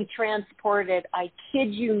literally transported, I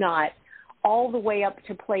kid you not, all the way up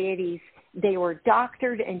to Pleiades. They were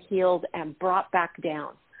doctored and healed and brought back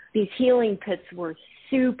down. These healing pits were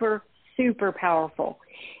super, super powerful.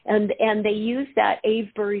 And they used that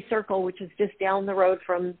Avebury Circle, which is just down the road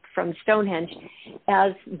from Stonehenge,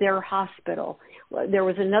 as their hospital. There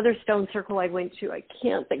was another stone circle I went to. I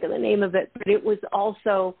can't think of the name of it, but it was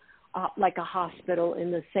also like a hospital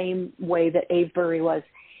in the same way that Avebury was.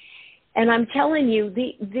 And I'm telling you,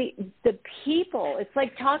 the people, it's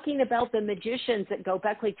like talking about the magicians at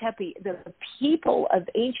Göbekli Tepe. The people of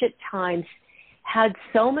ancient times had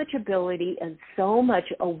so much ability and so much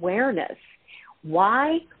awareness.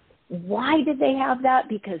 Why? Why did they have that?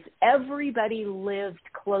 Because everybody lived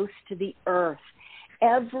close to the earth.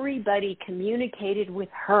 Everybody communicated with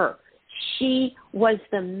her. She was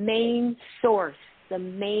the main source, the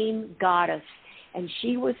main goddess, and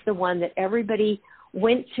she was the one that everybody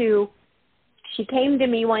went to. She came to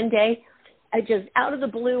me one day, I just out of the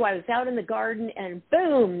blue, I was out in the garden, and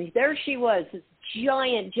boom, there she was, this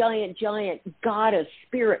giant goddess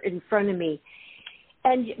spirit in front of me.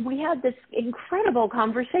 And we had this incredible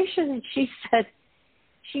conversation, and she said,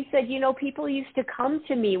 people used to come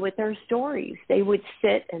to me with their stories. They would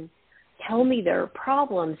sit and tell me their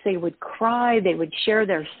problems. They would cry. They would share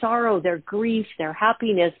their sorrow, their grief, their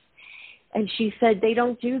happiness. And she said, they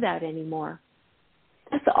don't do that anymore.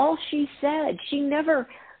 That's all she said. She never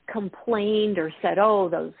complained or said, oh,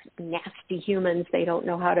 those nasty humans, they don't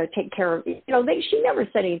know how to take care of, she never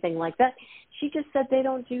said anything like that. She just said they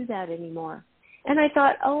don't do that anymore. And I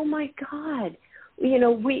thought, oh my God, we're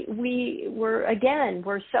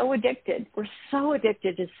so addicted. We're so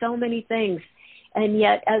addicted to so many things. And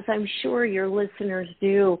yet, as I'm sure your listeners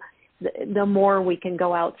do, the more we can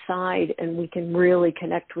go outside and we can really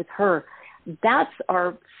connect with her. That's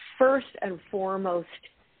our first and foremost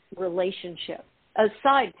relationship.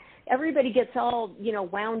 Aside, everybody gets all,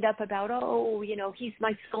 wound up about, he's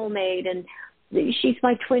my soulmate and she's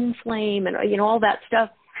my twin flame and, all that stuff.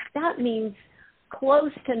 That means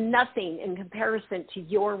close to nothing in comparison to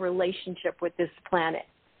your relationship with this planet.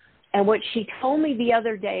 And what she told me the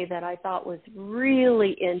other day that I thought was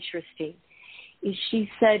really interesting is she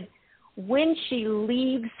said, when she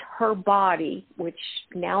leaves her body, which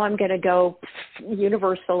now I'm going to go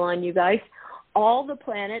universal on you guys, all the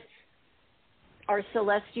planets are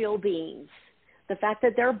celestial beings. The fact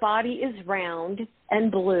that their body is round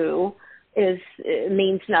and blue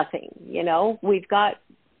means nothing. We've got,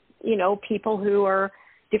 people who are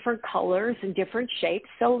different colors and different shapes,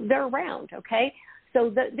 so they're round, okay?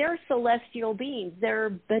 So they're celestial beings.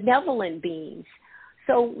 They're benevolent beings.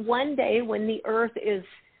 So one day when the earth is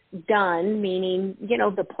done, meaning,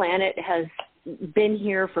 the planet has been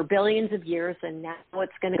here for billions of years and now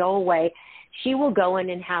it's going to go away, she will go and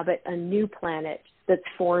inhabit a new planet that's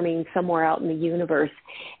forming somewhere out in the universe.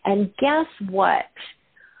 And guess what?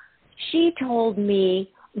 She told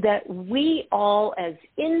me that we all, as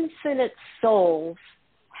infinite souls,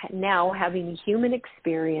 now having a human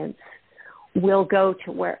experience, will go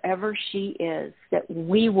to wherever she is, that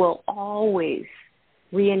we will always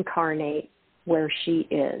reincarnate where she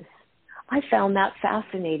is. I found that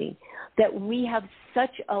fascinating that we have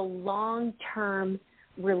such a long-term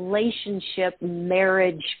relationship,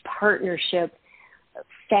 marriage, partnership,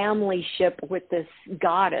 familyship with this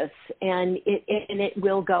goddess, and it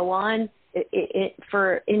will go on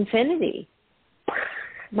for infinity.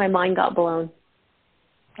 My mind got blown.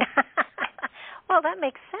 Well, that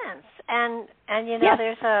makes sense, and you know,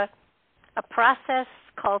 there's a process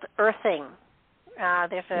called earthing.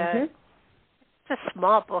 There's it's a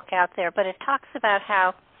small book out there, but it talks about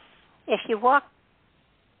how if you walk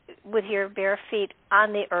with your bare feet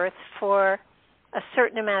on the earth for a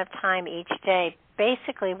certain amount of time each day,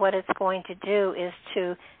 basically what it's going to do is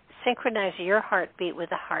to synchronize your heartbeat with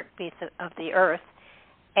the heartbeat of the earth.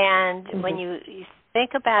 And when you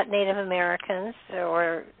think about Native Americans,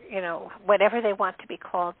 or you know, whatever they want to be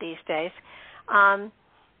called these days,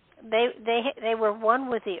 they were one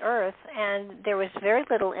with the earth, and there was very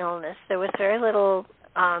little illness. There was very little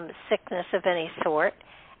sickness of any sort,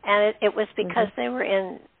 and it was because they were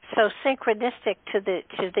so synchronistic to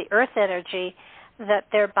the earth energy that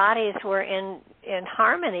their bodies were in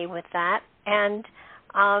harmony with that. And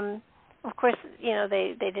of course, you know,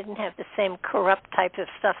 they didn't have the same corrupt type of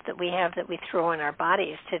stuff that we have that we throw in our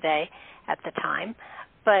bodies today at the time.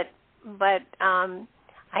 But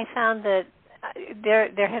I found that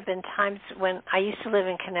there have been times when I used to live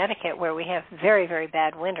in Connecticut where we have very, very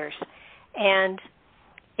bad winters, and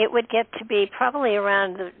it would get to be probably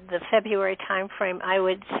around the February time frame. I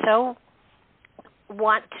would so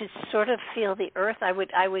want to sort of feel the earth. I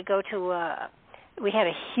would go to we had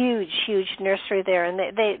a huge nursery there, and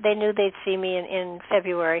they knew they'd see me in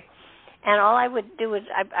February, and all I would do is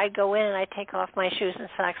I'd go in and I'd take off my shoes and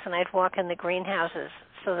socks and I'd walk in the greenhouses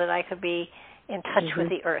so that I could be in touch with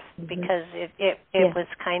the earth, because it was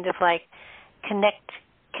kind of like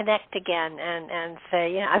connect again and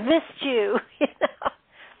say, you know, I missed you, you know.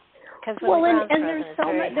 Well, and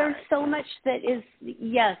there's so much that is,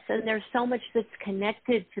 and there's so much that's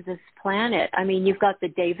connected to this planet. I mean, you've got the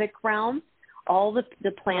Davic realm, all the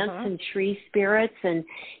plants and tree spirits, and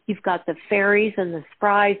you've got the fairies and the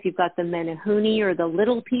sprites, you've got the Menehune, or the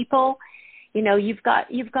little people. You know, you've got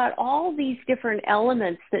all these different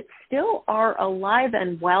elements that still are alive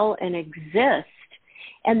and well and exist.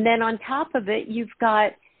 And then on top of it, you've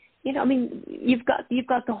got, you know, I mean, you've got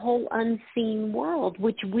the whole unseen world,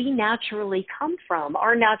 which we naturally come from.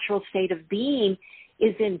 Our natural state of being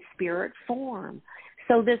is in spirit form.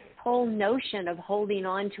 So this whole notion of holding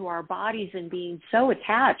on to our bodies and being so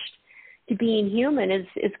attached to being human is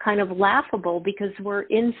kind of laughable, because we're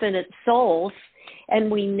infinite souls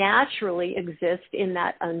and we naturally exist in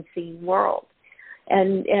that unseen world.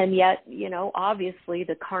 And yet, you know, obviously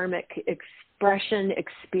the karmic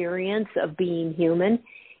experience of being human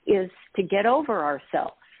is to get over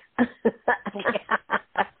ourselves.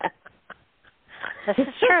 This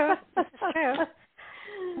is true.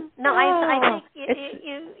 No, I think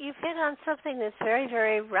you've hit on something that's very,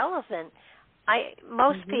 very relevant.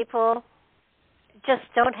 Most people just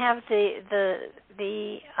don't have the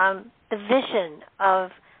vision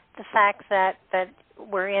of the fact that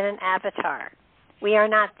we're in an avatar. We are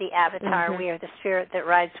not the avatar. We are the spirit that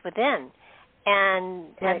rides within, and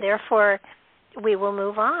therefore we will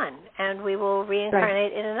move on, and we will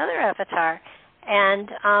reincarnate in another avatar.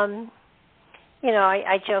 And you know,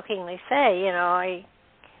 I jokingly say, you know,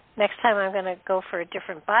 next time I'm going to go for a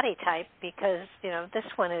different body type, because, you know, this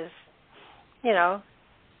one is, you know,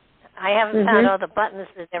 I haven't found all the buttons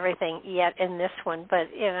and everything yet in this one, but,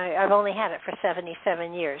 you know, I've only had it for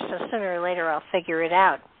 77 years, so sooner or later I'll figure it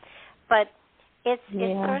out. But it's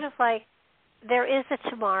sort of like there is a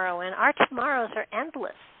tomorrow, and our tomorrows are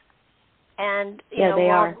endless. And, you know,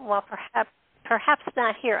 while perhaps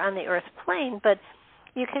not here on the earth plane, but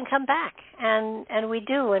you can come back, and we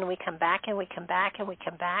do, and we come back, and we come back, and we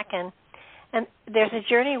come back, and there's a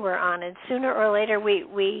journey we're on, and sooner or later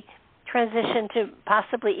we transition to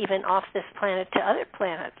possibly even off this planet to other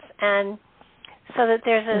planets, and so that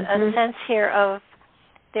there's a sense here of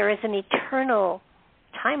there is an eternal,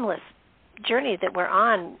 timeless journey that we're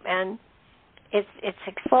on, and it's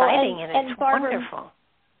exciting, and it's Barbara, wonderful.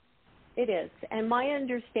 It is, and my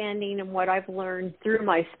understanding and what I've learned through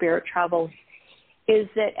my spirit travels is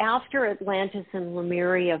that after Atlantis and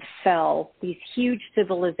Lemuria fell, these huge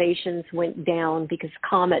civilizations went down because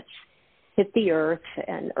comets hit the earth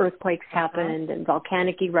and earthquakes happened and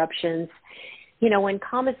volcanic eruptions. You know, when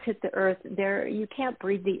comets hit the earth, you can't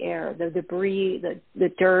breathe the air. The debris, the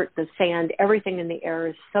dirt, the sand, everything in the air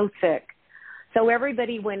is so thick. So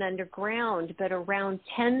everybody went underground, but around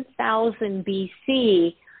 10,000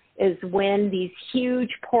 BC is when these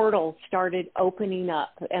huge portals started opening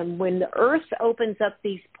up. And when the earth opens up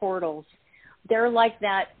these portals, They're like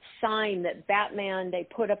that sign that Batman, they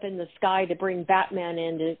put up in the sky to bring Batman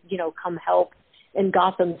in to, come help in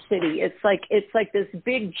Gotham City. It's like this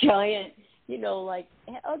big giant, like,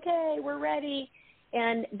 okay, we're ready.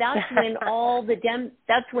 And that's when all the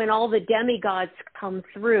demigods come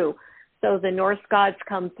through. So the Norse gods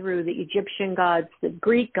come through, the Egyptian gods, the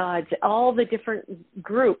Greek gods, all the different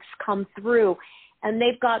groups come through, and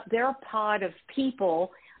they've got their pod of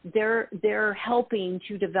people. They're helping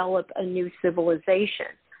to develop a new civilization.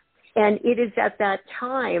 And it is at that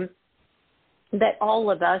time that all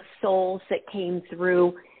of us souls that came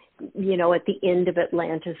through, at the end of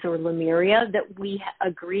Atlantis or Lemuria, that we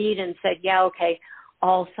agreed and said, yeah, okay,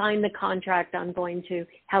 I'll sign the contract. I'm going to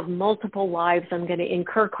have multiple lives. I'm going to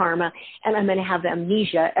incur karma, and I'm going to have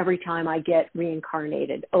amnesia every time I get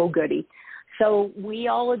reincarnated. Oh, goody. So we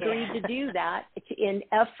all agreed to do that in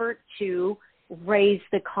effort to raise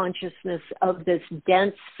the consciousness of this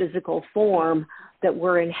dense physical form that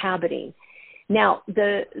we're inhabiting. Now,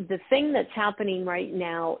 the thing that's happening right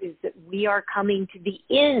now is that we are coming to the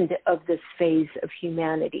end of this phase of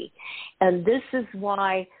humanity. And this is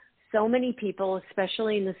why so many people,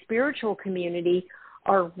 especially in the spiritual community,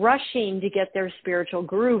 are rushing to get their spiritual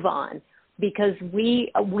groove on, because we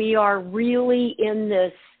are really in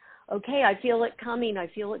this, okay, I feel it coming.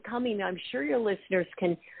 I'm sure your listeners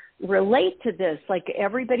can relate to this. Like,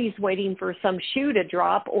 everybody's waiting for some shoe to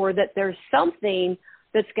drop, or that there's something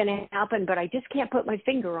that's going to happen, but I just can't put my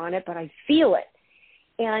finger on it, but I feel it.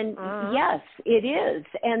 And yes, it is.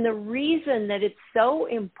 And the reason that it's so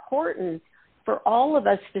important for all of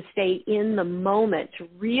us to stay in the moment, to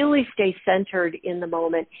really stay centered in the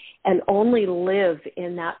moment and only live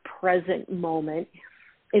in that present moment,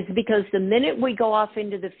 is because the minute we go off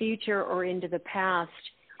into the future or into the past,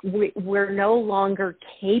 we're no longer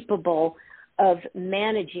capable of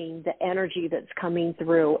managing the energy that's coming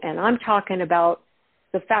through. And I'm talking about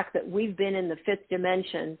the fact that we've been in the fifth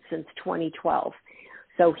dimension since 2012.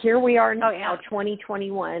 So here we are now,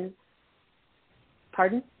 2021.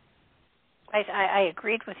 Pardon? I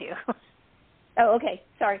agreed with you. Oh, okay.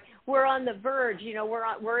 Sorry. We're on the verge.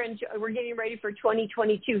 We're getting ready for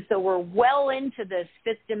 2022. So we're well into this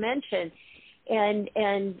fifth dimension, and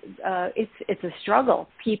it's a struggle.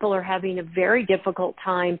 People are having a very difficult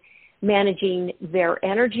time managing their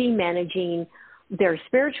energy, managing their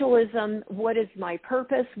spiritualism. What is my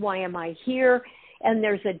purpose? Why am I here? And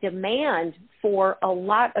there's a demand for a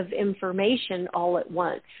lot of information all at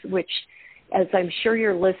once, which, as I'm sure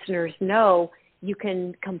your listeners know, you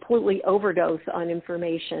can completely overdose on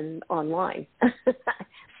information online. Geez,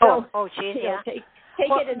 yeah. Take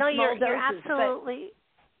it in small doses.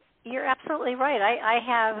 You're absolutely right.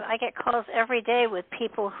 I get calls every day with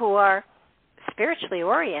people who are spiritually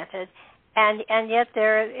oriented, and yet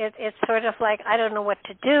it's sort of like, I don't know what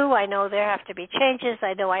to do. I know there have to be changes.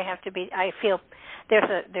 I feel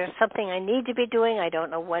there's something I need to be doing. I don't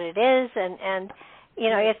know what it is, and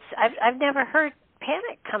I've never heard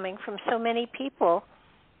panic coming from so many people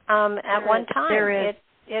at one time. There is.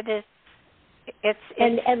 It is.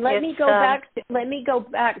 And let me go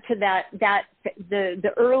back to that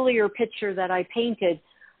the earlier picture that I painted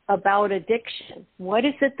about addiction. What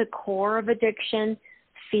is at the core of addiction?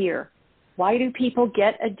 Fear. Why do people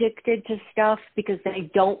get addicted to stuff? Because they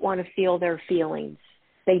don't want to feel their feelings.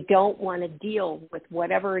 They don't want to deal with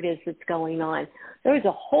whatever it is that's going on. There's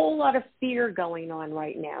a whole lot of fear going on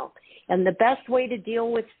right now. And the best way to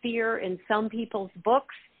deal with fear in some people's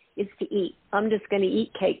books is to eat. I'm just going to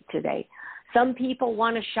eat cake today. Some people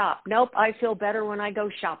want to shop. Nope, I feel better when I go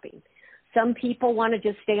shopping. Some people want to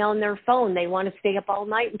just stay on their phone. They want to stay up all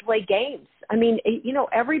night and play games. I mean,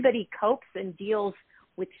 everybody copes and deals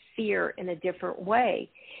with fear in a different way.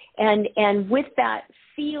 And with that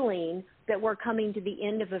feeling that we're coming to the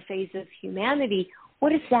end of a phase of humanity, what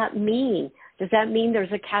does that mean? Does that mean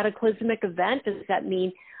there's a cataclysmic event? Does that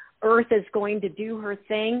mean Earth is going to do her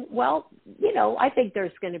thing? Well, I think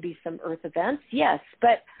there's going to be some Earth events, yes.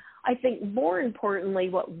 But I think more importantly,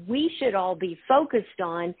 what we should all be focused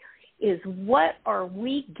on is, what are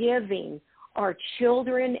we giving our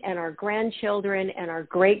children and our grandchildren and our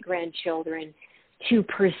great-grandchildren to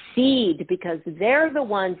proceed, because they're the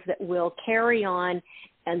ones that will carry on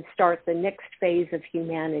and start the next phase of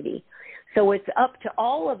humanity. So it's up to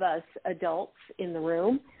all of us adults in the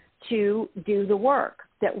room to do the work.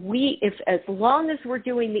 That as long as we're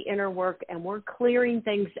doing the inner work and we're clearing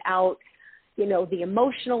things out, the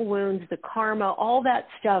emotional wounds, the karma, all that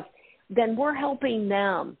stuff, then we're helping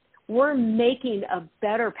them. We're making a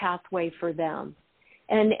better pathway for them.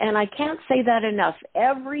 And I can't say that enough.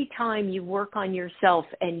 Every time you work on yourself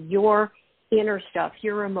and your inner stuff,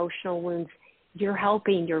 your emotional wounds, you're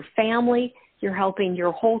helping your family, you're helping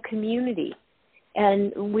your whole community.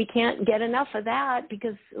 And we can't get enough of that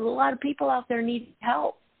because a lot of people out there need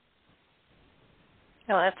help.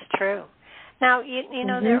 Oh, that's true. Now, you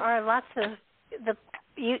know, there are lots of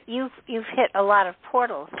you've hit a lot of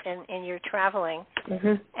portals in your traveling,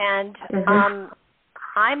 and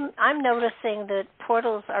I'm noticing that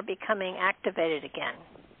portals are becoming activated again.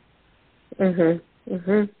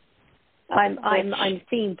 I'm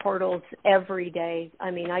seeing portals every day.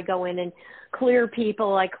 I mean, I go in and clear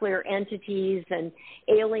people, I clear entities and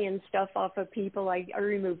alien stuff off of people. I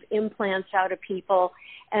remove implants out of people,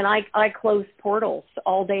 and I close portals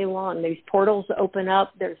all day long. These portals open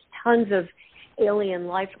up. There's tons of alien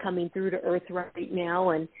life coming through to Earth right now,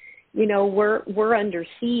 and you know, we're under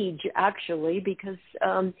siege actually because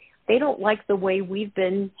they don't like the way we've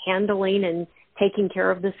been handling and taking care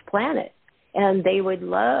of this planet. And they would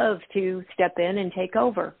love to step in and take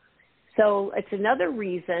over. So it's another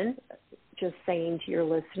reason, just saying to your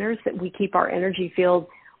listeners, that we keep our energy field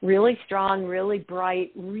really strong, really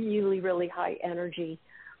bright, really, really high energy,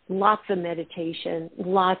 lots of meditation,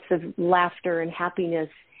 lots of laughter and happiness,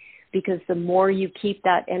 because the more you keep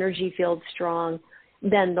that energy field strong,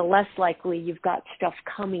 then the less likely you've got stuff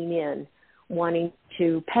coming in wanting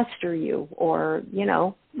to pester you or, you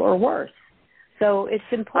know, or worse. So it's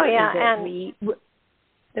important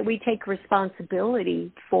that we take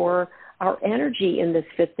responsibility for our energy in this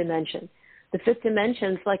fifth dimension. The fifth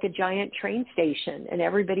dimension is like a giant train station, and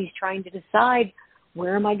everybody's trying to decide,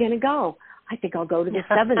 where am I going to go? I think I'll go to the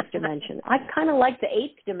seventh dimension. I kind of like the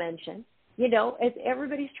eighth dimension. You know,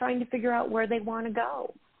 everybody's trying to figure out where they want to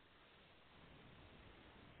go.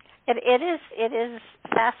 It is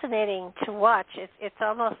fascinating to watch. It's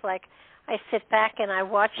almost like I sit back and I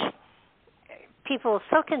watch people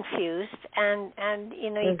so confused, and you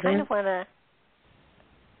know, you kind of want to.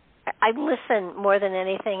 I listen more than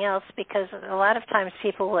anything else because a lot of times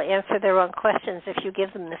people will answer their own questions if you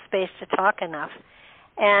give them the space to talk enough,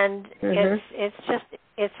 and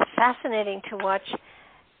it's fascinating to watch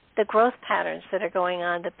the growth patterns that are going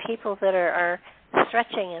on, the people that are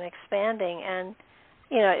stretching and expanding, and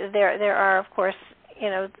you know, there are of course, you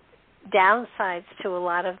know, downsides to a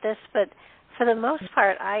lot of this, but for the most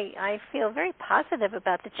part, I feel very positive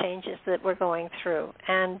about the changes that we're going through,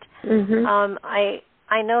 and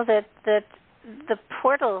I know that the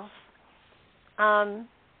portals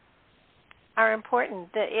are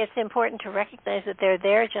important. That it's important to recognize that they're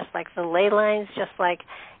there, just like the ley lines, just like,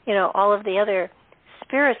 you know, all of the other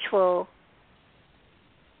spiritual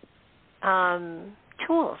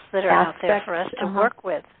tools that are out there for us to work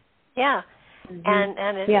with. Yeah,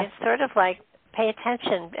 and it's sort of like, pay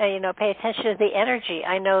attention, pay attention to the energy.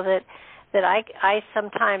 I know that I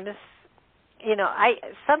sometimes, you know,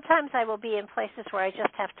 sometimes I will be in places where I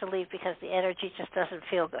just have to leave because the energy just doesn't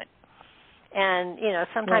feel good. And, you know,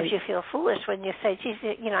 sometimes you feel foolish when you say, geez,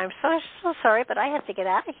 you know, I'm so sorry, but I have to get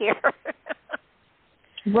out of here.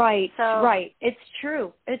 Right. It's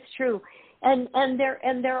true. And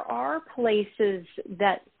there are places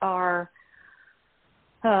that are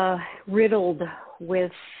riddled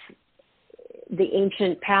with the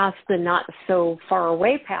ancient past, the not so far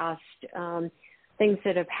away past, things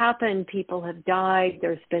that have happened, people have died,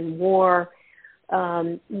 there's been war.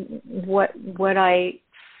 What I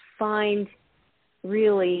find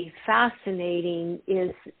really fascinating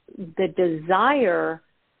is the desire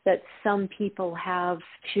that some people have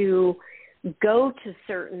to go to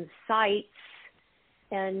certain sites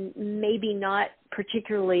and maybe not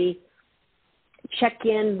particularly check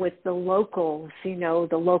in with the locals, you know,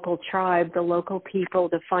 the local tribe, the local people,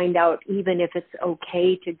 to find out even if it's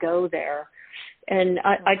okay to go there. And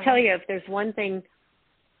I tell you, if there's one thing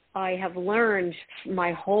I have learned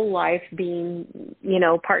my whole life, being, you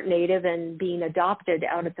know, part Native and being adopted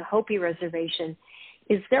out at the Hopi Reservation,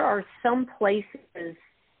 is there are some places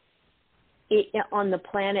on the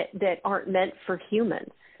planet that aren't meant for humans,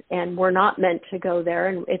 and we're not meant to go there,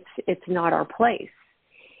 and it's not our place.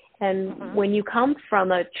 And when you come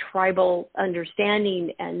from a tribal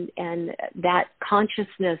understanding and that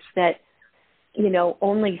consciousness that, you know,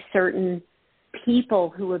 only certain people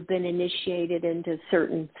who have been initiated into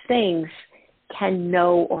certain things can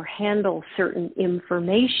know or handle certain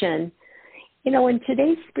information, you know, in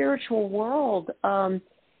today's spiritual world,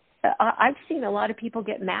 I've seen a lot of people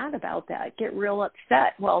get mad about that, get real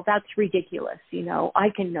upset. Well, that's ridiculous. You know,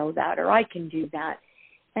 I can know that, or I can do that.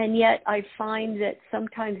 And yet I find that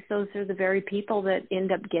sometimes those are the very people that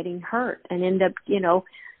end up getting hurt and end up, you know,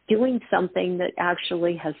 doing something that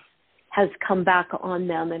actually has come back on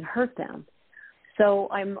them and hurt them. So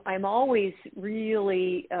I'm always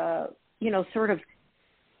really, you know, sort of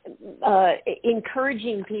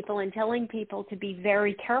encouraging people and telling people to be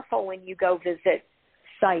very careful when you go visit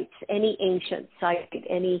sites, any ancient site,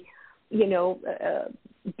 any,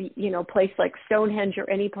 place like Stonehenge or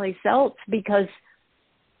any place else, because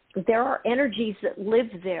there are energies that live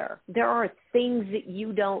there. There are things that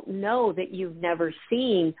you don't know, that you've never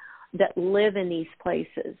seen, that live in these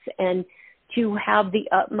places. And to have the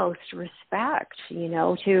utmost respect,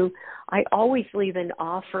 I always leave an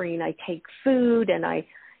offering. I take food and I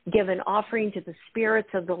give an offering to the spirits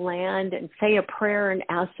of the land and say a prayer and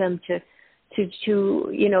ask them to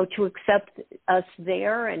accept us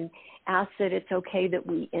there and ask that it's okay that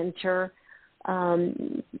we enter.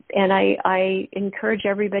 And I encourage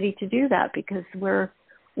everybody to do that, because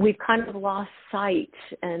we've kind of lost sight,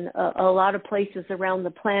 and a lot of places around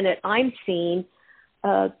the planet I'm seeing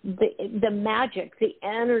the magic, the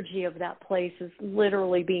energy of that place is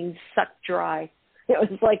literally being sucked dry. It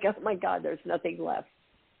was like, oh my God, there's nothing left.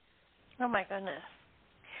 Oh my goodness.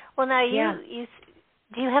 Well, now you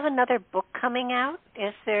do you have another book coming out?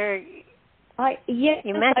 Is there? Yes,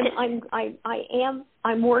 you mentioned...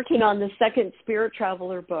 I'm working on the second Spirit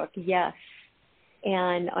Traveler book. Yes,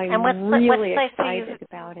 and I'm what really excited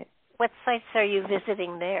about it. What sites are you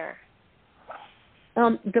visiting there?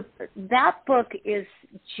 That book is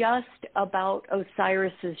just about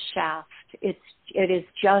Osiris's shaft. It is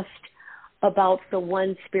just about the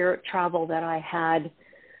one spirit travel that I had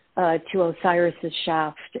to Osiris's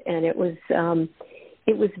shaft, and it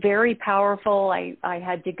was very powerful. I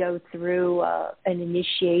had to go through an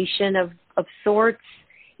initiation of sorts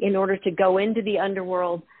in order to go into the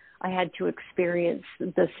underworld. I had to experience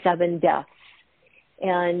the 7 deaths.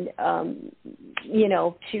 And,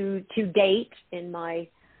 to date in my,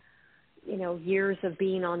 years of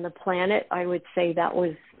being on the planet, I would say that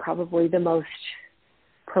was probably the most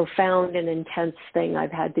profound and intense thing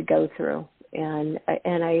I've had to go through. And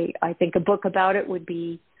I think a book about it would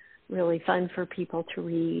be really fun for people to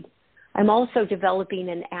read. I'm also developing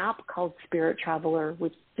an app called Spirit Traveler,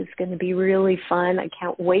 which is going to be really fun. I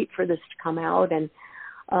can't wait for this to come out. And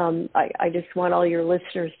I just want all your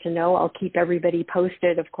listeners to know I'll keep everybody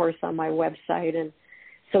posted, of course, on my website and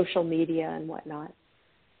social media and whatnot.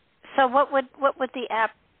 So what would the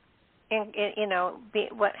app, be?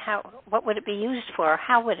 What would it be used for?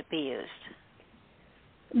 How would it be used?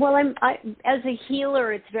 Well, as a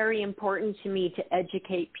healer, it's very important to me to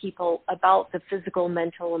educate people about the physical,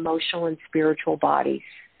 mental, emotional, and spiritual bodies.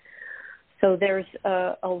 So there's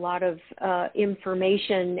a lot of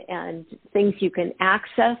information and things you can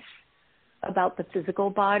access about the physical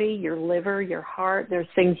body, your liver, your heart. There's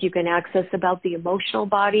things you can access about the emotional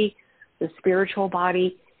body, the spiritual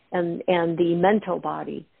body, and the mental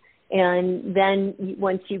body. And then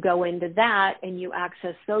once you go into that and you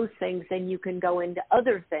access those things, then you can go into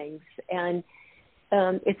other things. And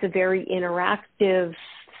it's a very interactive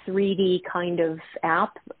 3D kind of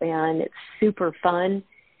app, and it's super fun.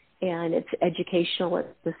 And it's educational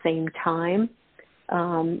at the same time.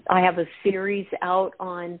 I have a series out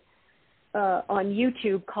on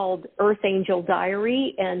YouTube called Earth Angel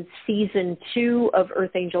Diary, and season 2 of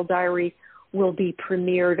Earth Angel Diary will be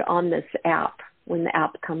premiered on this app when the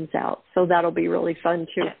app comes out. So that'll be really fun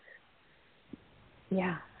too.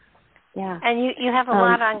 Yeah. And you have a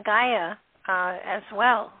lot on Gaia as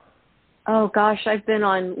well. Oh gosh, I've been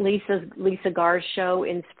on Lisa Gar's show,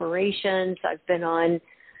 Inspirations. I've been on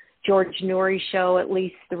George Noory's show at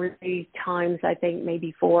least 3 times, I think,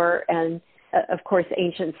 maybe 4. And, of course,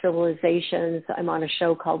 Ancient Civilizations. I'm on a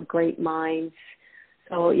show called Great Minds.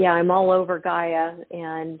 So, yeah, I'm all over Gaia,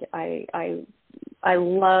 and I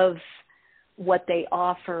love what they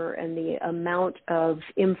offer and the amount of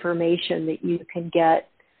information that you can get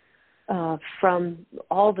from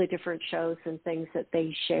all the different shows and things that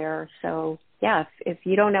they share. So, yeah, if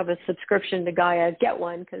you don't have a subscription to Gaia, get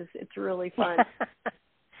one, because it's really fun.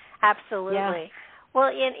 Absolutely. Yeah.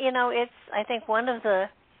 Well, it's, I think one of the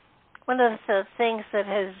things that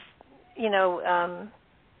has,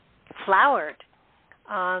 flowered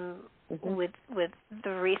with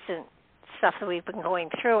the recent stuff that we've been going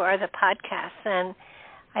through are the podcasts. And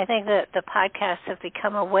I think that the podcasts have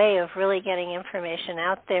become a way of really getting information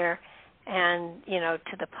out there and,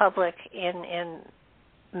 to the public in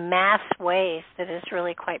mass ways that is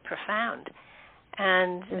really quite profound.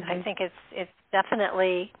 And I think it's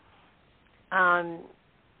definitely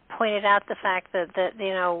pointed out the fact that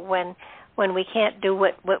when we can't do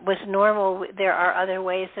what was normal, there are other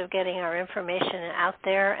ways of getting our information out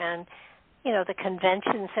there, and the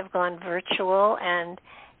conventions have gone virtual, and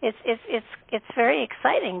it's very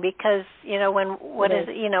exciting because when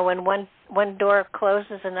one door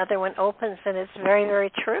closes, another one opens, and it's very,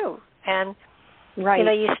 very true. And Right.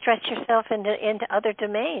 You stretch yourself into other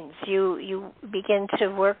domains. You begin to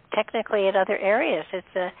work technically at other areas.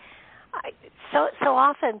 So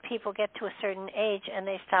often people get to a certain age and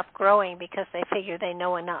they stop growing because they figure they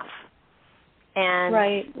know enough. And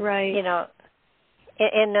right.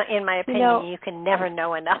 In my opinion, you can never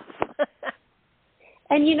know enough.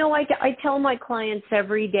 And I tell my clients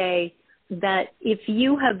every day that if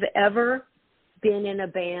you have ever been in a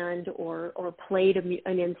band or played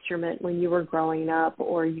an instrument when you were growing up,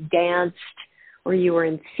 or you danced, or you were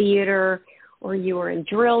in theater, or you were in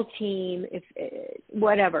drill team,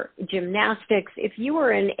 whatever, gymnastics, if you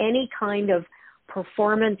were in any kind of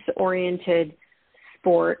performance-oriented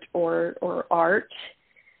sport or art,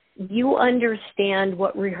 you understand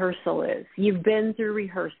what rehearsal is. You've been through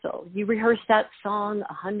rehearsal. You rehearse that song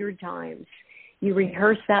 100 times. You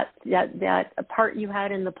rehearse that part you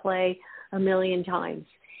had in the play 1,000,000 times.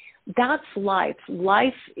 That's life.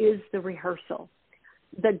 Life is the rehearsal.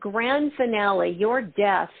 The grand finale, your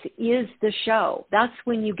death, is the show. That's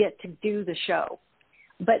when you get to do the show.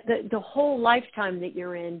 But the whole lifetime that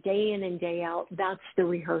you're in and day out, that's the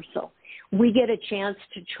rehearsal. We get a chance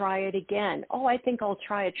to try it again. Oh, I think I'll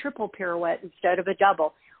try a triple pirouette instead of a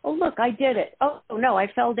double. Oh, look, I did it. Oh, no, I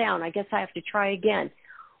fell down. I guess I have to try again.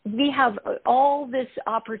 We have all this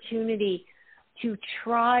opportunity to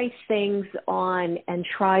try things on and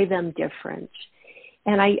try them different.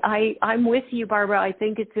 And I'm with you, Barbara. I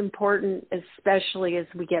think it's important, especially as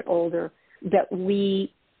we get older, that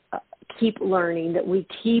we keep learning, that we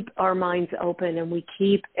keep our minds open and we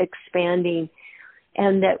keep expanding,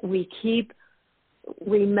 and that we keep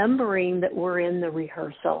remembering that we're in the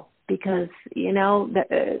rehearsal, because,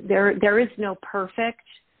 there is no perfect.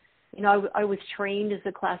 I was trained as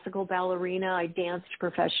a classical ballerina. I danced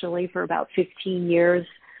professionally for about 15 years.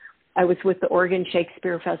 I was with the Oregon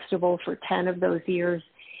Shakespeare Festival for 10 of those years.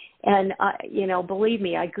 And, believe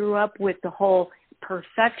me, I grew up with the whole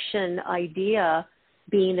perfection idea,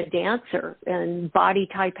 being a dancer and body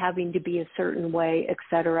type having to be a certain way, et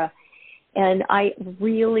cetera. And I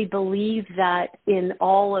really believe that in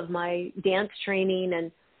all of my dance training,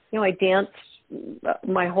 and, I danced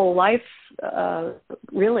my whole life.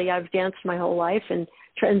 Really, I've danced my whole life and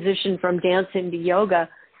transitioned from dancing to yoga.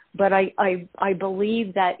 But I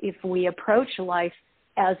believe that if we approach life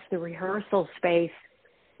as the rehearsal space,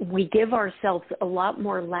 we give ourselves a lot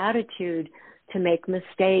more latitude to make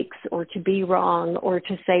mistakes or to be wrong or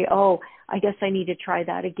to say, oh, I guess I need to try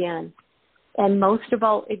that again. And most of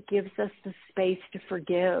all, it gives us the space to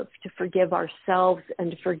forgive ourselves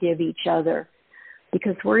and to forgive each other.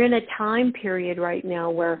 Because we're in a time period right now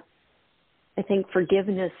where I think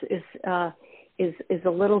forgiveness is a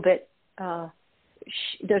little bit,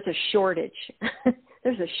 there's a shortage.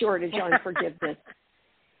 There's a shortage on forgiveness.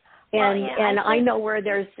 And I know where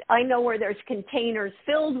there's containers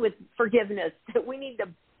filled with forgiveness that we need to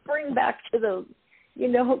bring back to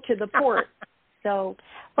the port. So,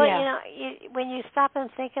 when you stop and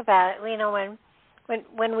think about it,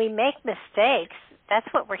 when we make mistakes, that's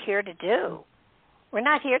what we're here to do. We're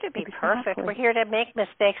not here to be perfect. We're here to make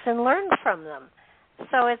mistakes and learn from them.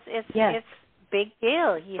 So it's big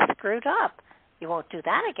deal. You screwed up. You won't do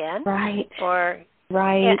that again. Right.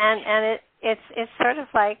 Right. And it's sort of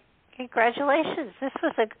like, congratulations. This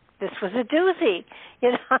was a doozy.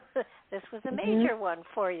 This was a major one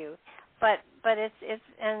for you. But it's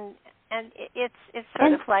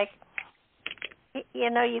sort of like,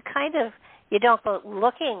 you don't go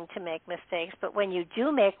looking to make mistakes, but when you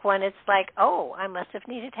do make one, it's like, oh, I must have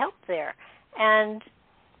needed help there. And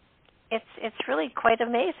it's really quite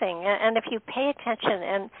amazing. And if you pay attention,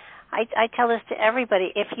 and I tell this to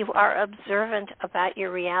everybody, if you are observant about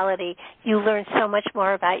your reality, you learn so much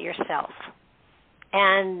more about yourself.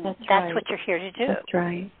 And that's what you're here to do. That's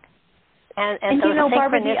right. And those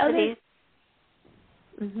synchronicities.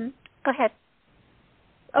 Mm-hmm. Go ahead.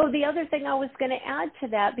 Oh, the other thing I was going to add to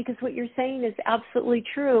that, because what you're saying is absolutely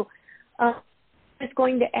true, I was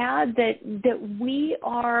going to add that we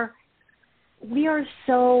are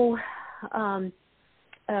so, a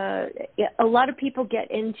lot of people get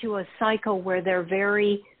into a cycle where they're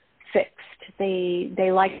very fixed.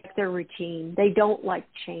 They like their routine. They don't like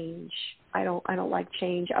change. I don't like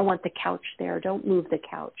change. I want the couch there. Don't move the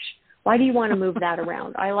couch. Why do you want to move that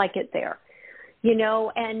around? I like it there.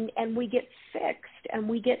 And we get fixed and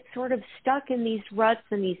we get sort of stuck in these ruts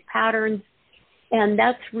and these patterns. And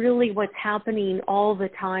that's really what's happening all the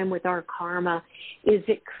time with our karma, is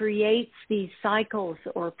it creates these cycles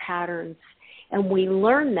or patterns. And we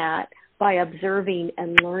learn that by observing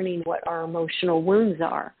and learning what our emotional wounds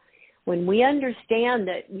are. When we understand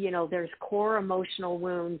that, there's core emotional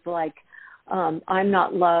wounds like I'm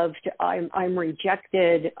not loved. I'm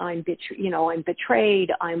rejected. I'm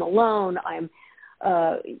betrayed. I'm alone. I'm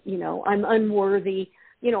unworthy.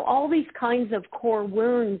 All these kinds of core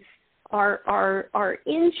wounds are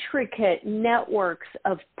intricate networks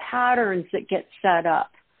of patterns that get set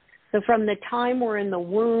up. So from the time we're in the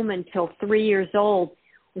womb until 3 years old,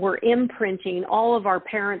 we're imprinting all of our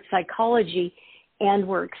parents' psychology, and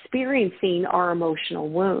we're experiencing our emotional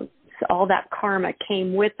wounds. All that karma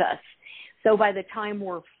came with us. So by the time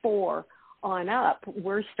we're 4 on up,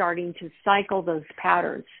 we're starting to cycle those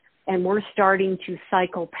patterns, and we're starting to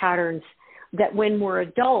cycle patterns that when we're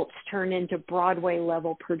adults turn into Broadway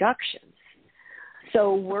level productions.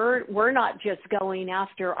 So we're not just going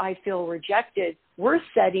after I feel rejected. We're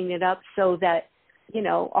setting it up so that,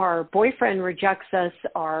 our boyfriend rejects us,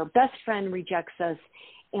 our best friend rejects us,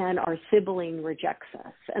 and our sibling rejects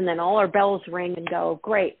us. And then all our bells ring and go,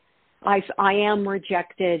 great, I am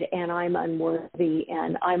rejected, and I'm unworthy,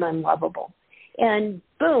 and I'm unlovable. And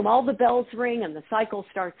boom, all the bells ring and the cycle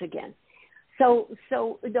starts again. So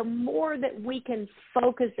the more that we can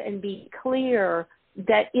focus and be clear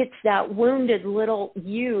that it's that wounded little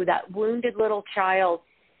you, that wounded little child,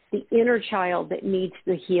 the inner child that needs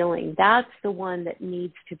the healing, that's the one that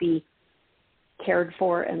needs to be cared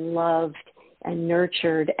for and loved and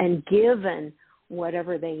nurtured and given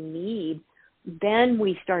whatever they need, then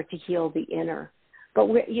we start to heal the inner. But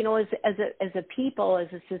we, as a people, as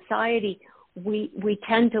a society, we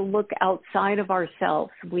tend to look outside of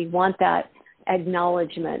ourselves. We want that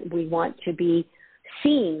acknowledgement. We want to be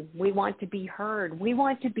seen. We want to be heard. We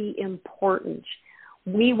want to be important.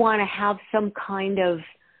 We want to have some kind of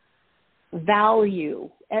value.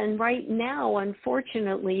 And right now,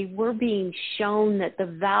 unfortunately, we're being shown that the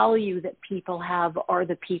value that people have are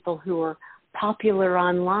the people who are popular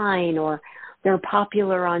online, or they're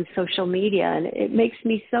popular on social media. And it makes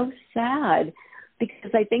me so sad,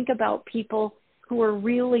 because I think about people who are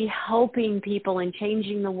really helping people and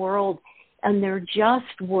changing the world, and they're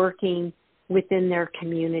just working within their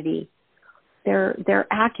community. They're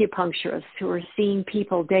acupuncturists who are seeing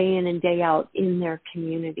people day in and day out in their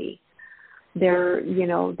community. They're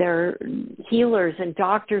healers and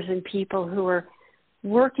doctors and people who are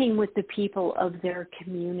working with the people of their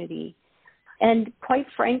community. And quite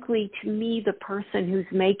frankly, to me, the person who's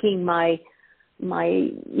making my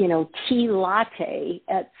tea latte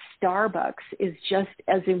at Starbucks is just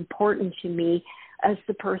as important to me as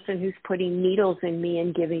the person who's putting needles in me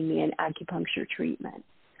and giving me an acupuncture treatment.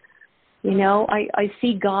 I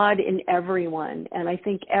see God in everyone, and I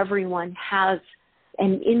think everyone has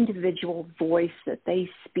an individual voice that they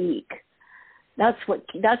speak. That's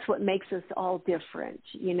what makes us all different.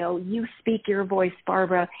 You speak your voice,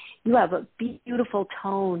 Barbara. You have a beautiful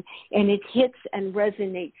tone, and it hits and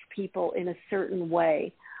resonates people in a certain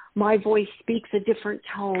way. My voice speaks a different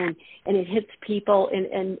tone, and it hits people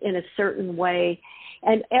in a certain way.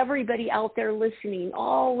 And everybody out there listening,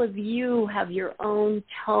 all of you have your own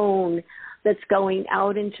tone that's going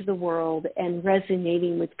out into the world and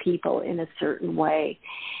resonating with people in a certain way.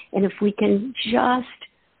 And if we can just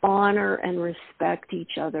honor and respect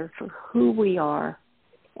each other for who we are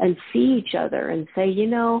and see each other and say,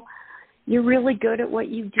 you're really good at what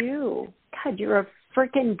you do. God, you're a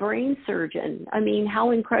freaking brain surgeon. I mean, how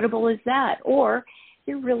incredible is that? Or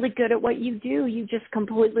you're really good at what you do. You just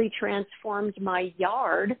completely transformed my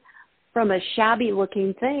yard from a shabby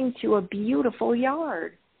looking thing to a beautiful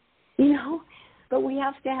yard. But we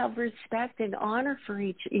have to have respect and honor for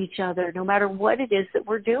each other, no matter what it is that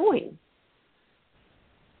we're doing.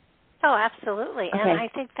 Oh, absolutely. Okay. And I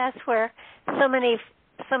think that's where so many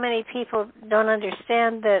people don't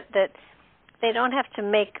understand that they don't have to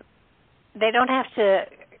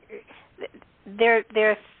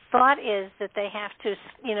their thought is that they have to,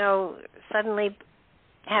 suddenly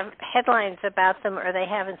have headlines about them or they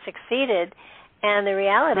haven't succeeded. And the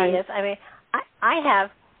reality is, I have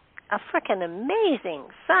a frickin' amazing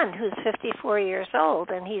son who's 54 years old,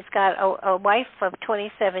 and he's got a wife of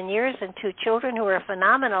 27 years and 2 children who are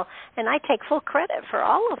phenomenal, and I take full credit for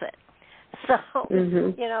all of it. So,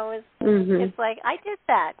 it's like, I did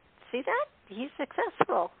that. See that? He's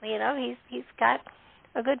successful. He's got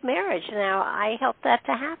a good marriage now. I helped that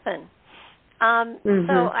to happen.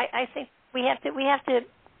 So I think we have to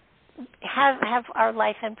have our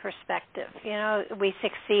life in perspective. We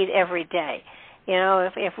succeed every day.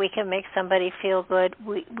 If we can make somebody feel good,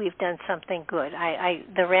 we've done something good.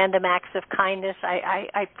 The random acts of kindness,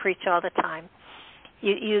 I preach all the time.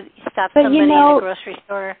 You stop somebody in a grocery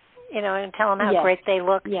store, and tell them how great they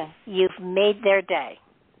look. Yes. You've made their day.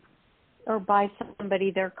 or buy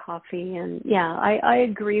somebody their coffee. And yeah, I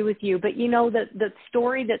agree with you. But the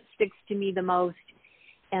story that sticks to me the most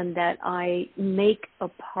and that I make a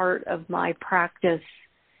part of my practice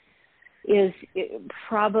is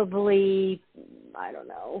probably,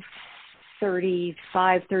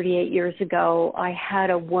 38 years ago, I had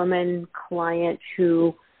a woman client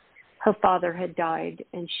who her father had died,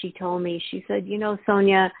 and she told me, she said,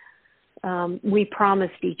 Sonia, we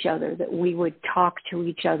promised each other that we would talk to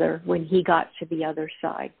each other when he got to the other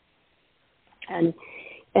side. And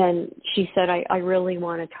she said, I really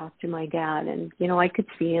want to talk to my dad. And, I could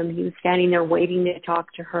see him. He was standing there waiting to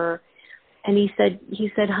talk to her. And he said,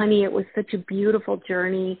 honey, it was such a beautiful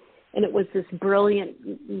journey. And it was this brilliant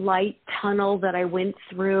light tunnel that I went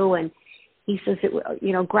through. And he says,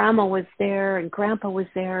 Grandma was there and Grandpa was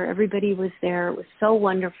there. Everybody was there. It was so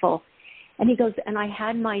wonderful. And he goes, and I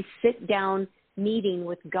had my sit-down meeting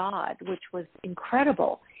with God, which was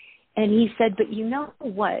incredible. And he said, but you know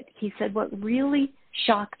what? He said, what really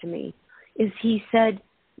shocked me is he said,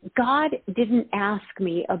 God didn't ask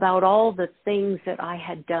me about all the things that I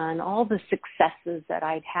had done, all the successes that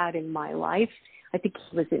I'd had in my life. I think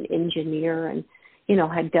he was an engineer and,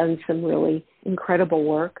 had done some really incredible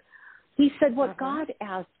work. He said, what God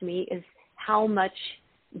asked me is, how much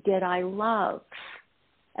did I love?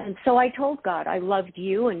 And so I told God, I loved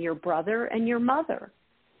you and your brother and your mother.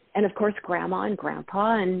 And of course, Grandma and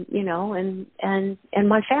Grandpa and, and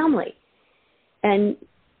my family. And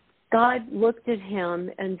God looked at him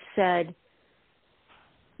and said,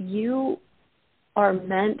 you are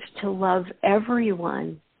meant to love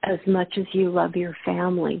everyone as much as you love your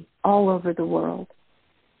family all over the world.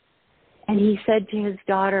 And he said to his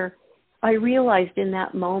daughter, I realized in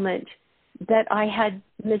that moment that I had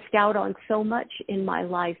missed out on so much in my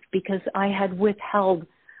life because I had withheld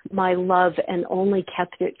my love and only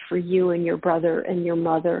kept it for you and your brother and your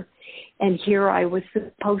mother. And here I was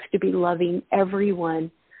supposed to be loving everyone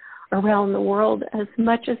around the world as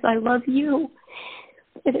much as I love you.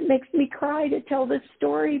 And it makes me cry to tell this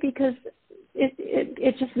story because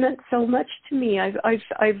it just meant so much to me.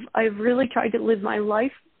 I've really tried to live my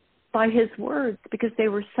life by his words because they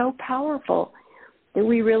were so powerful, that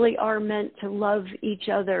we really are meant to love each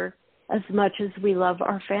other as much as we love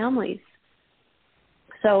our families.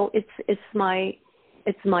 So it's my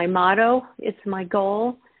motto, it's my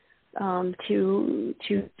goal to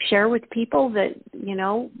share with people that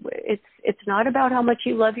it's not about how much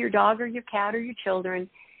you love your dog or your cat or your children.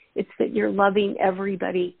 It's that you're loving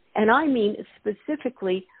everybody, and I mean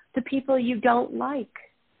specifically the people you don't like.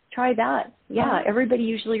 Try that. Yeah, everybody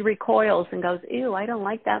usually recoils and goes, "Ew, I don't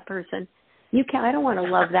like that person." I don't want to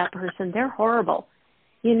love that person. They're horrible.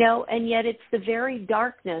 And yet it's the very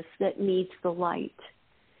darkness that needs the light.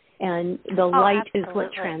 And the light absolutely. is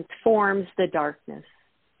what transforms the darkness.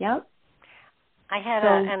 Yep. I had so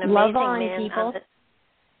an amazing love on man people.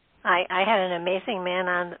 I had an amazing man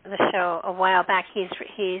on the show a while back. He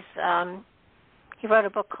wrote a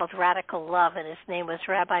book called Radical Love, and his name was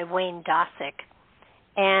Rabbi Wayne Dosick.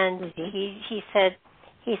 And he said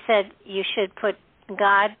you should put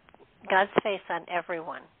God's face on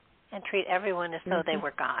everyone and treat everyone as though they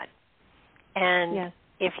were God. And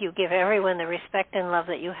if you give everyone the respect and love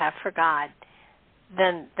that you have for God,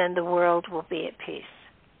 then the world will be at peace.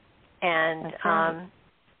 And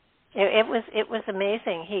it was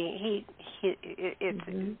amazing.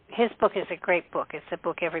 His book is a great book. It's a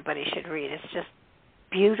book everybody should read. It's just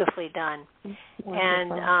beautifully done. Wonderful.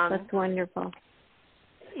 And that's wonderful.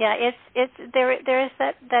 Yeah, there is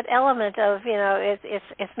that element of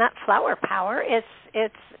it's not flower power.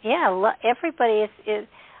 Everybody is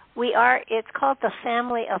we are. It's called the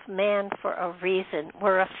family of man for a reason.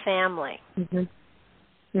 We're a family. And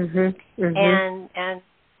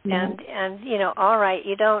all right,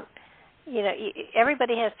 you don't.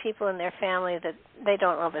 Everybody has people in their family that they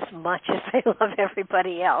don't love as much as they love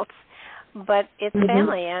everybody else, but it's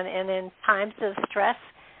family, and in times of stress,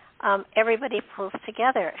 everybody pulls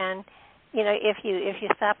together. And if you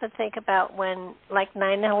stop and think about when, like,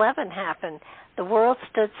 9/11 happened, the world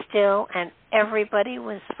stood still and everybody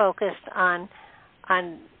was focused on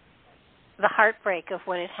the heartbreak of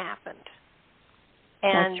what had happened.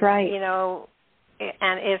 And that's right.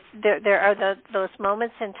 And if there are those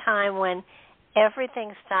moments in time when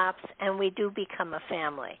everything stops and we do become a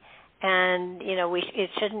family, and it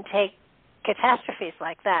shouldn't take catastrophes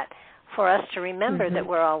like that for us to remember that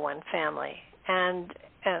we're all one family. And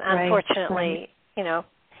unfortunately,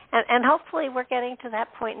 and hopefully we're getting to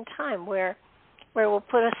that point in time where we'll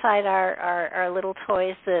put aside our little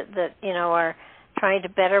toys that are trying to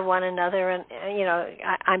better one another, and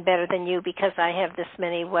I'm better than you because I have this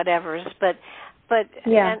many whatevers, but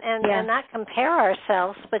and not compare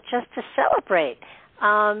ourselves, but just to celebrate.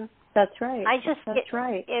 That's right. That's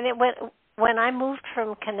right. And when I moved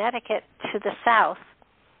from Connecticut to the South,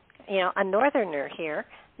 a northerner here,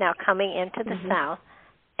 now coming into the South,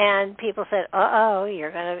 and people said,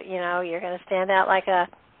 you're gonna stand out like a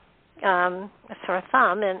sore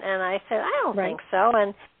thumb, and I said, I don't think so,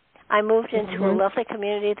 and I moved into a lovely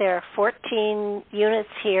community. There are 14 units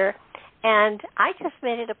here, and I just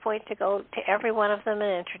made it a point to go to every one of them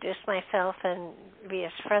and introduce myself and be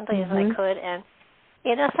as friendly as I could. And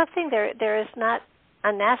something, there is not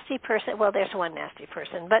a nasty person. Well, there's one nasty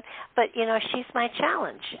person, but she's my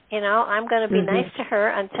challenge. I'm going to be nice to her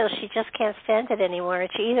until she just can't stand it anymore, and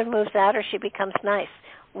she either moves out or she becomes nice,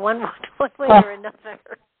 one way or another.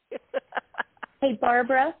 Hey,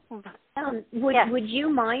 Barbara, would you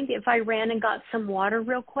mind if I ran and got some water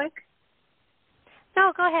real quick?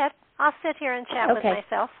 No, go ahead. I'll sit here and chat with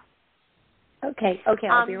myself. Okay,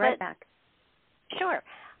 I'll be right back. Sure.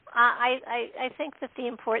 I think that the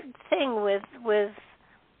important thing with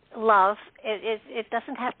love, it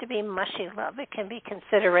doesn't have to be mushy love. It can be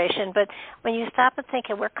consideration. But when you stop and think,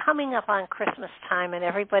 we're coming up on Christmas time, and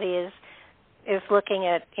everybody is looking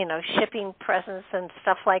at shipping presents and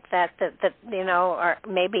stuff like that are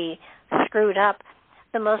maybe screwed up.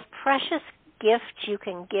 The most precious gift you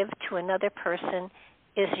can give to another person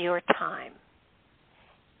is your time.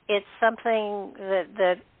 It's something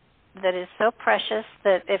that is so precious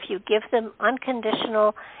that if you give them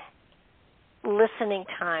unconditional listening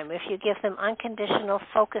time, if you give them unconditional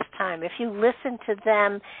focus time, if you listen to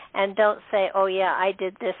them and don't say, oh yeah, I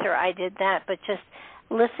did this or I did that, but just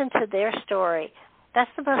listen to their story,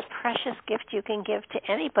 that's the most precious gift you can give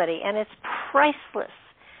to anybody, and it's priceless.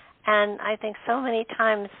 And I think so many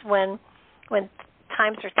times when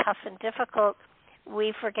times are tough and difficult,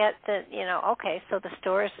 we forget that, so the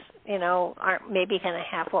stores, aren't maybe going to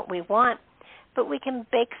have what we want, but we can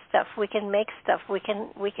bake stuff, we can make stuff, we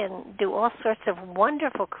can do all sorts of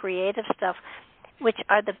wonderful creative stuff, which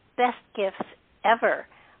are the best gifts ever.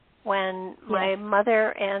 When my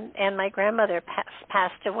mother and my grandmother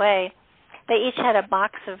passed away, they each had a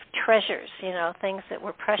box of treasures, things that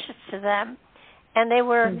were precious to them. And they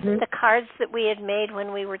were the cards that we had made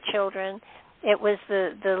when we were children. It was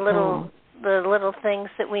the little things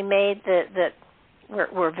that we made that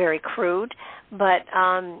were very crude, but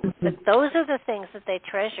those are the things that they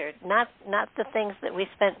treasured, not the things that we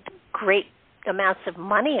spent great amounts of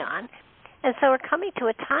money on. And so we're coming to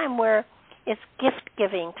a time where it's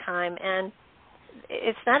gift-giving time, and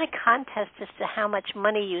it's not a contest as to how much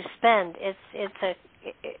money you spend.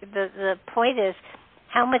 The point is,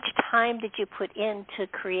 how much time did you put into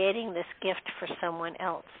creating this gift for someone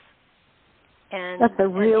else? And that's a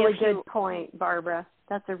really good point, Barbara.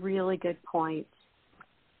 That's a really good point.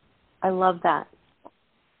 I love that.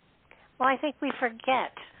 Well, I think we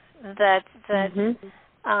forget that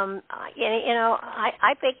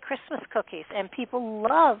I bake Christmas cookies, and people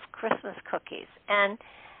love Christmas cookies, and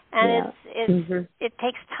it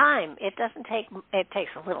takes time. It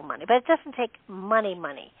takes a little money, but it doesn't take money,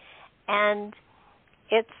 and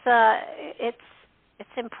it's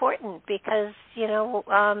important because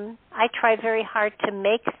I try very hard to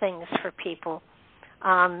make things for people.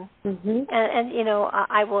 And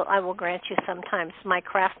I will grant you sometimes my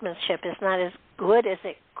craftsmanship is not as good as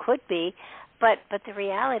it could be, but the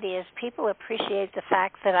reality is people appreciate the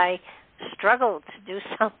fact that I struggled to do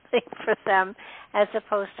something for them as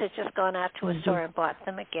opposed to just going out to a store and bought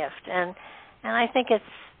them a gift. And I think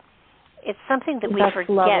it's something that we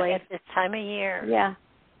forget at this time of year. Yeah.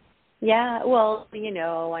 Yeah, well,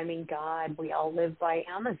 God, we all live by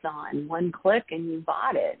Amazon. One click and you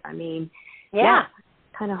bought it.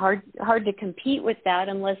 Kind of hard to compete with that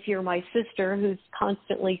unless you're my sister who's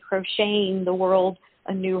constantly crocheting the world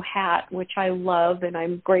a new hat, which I love, and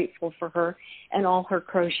I'm grateful for her and all her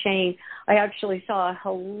crocheting. I actually saw a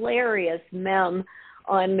hilarious meme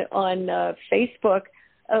on Facebook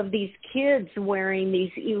of these kids wearing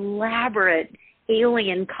these elaborate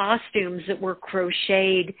alien costumes that were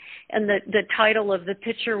crocheted, and the title of the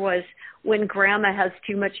picture was "When Grandma Has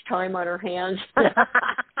Too Much Time on Her Hands."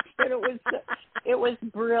 And it was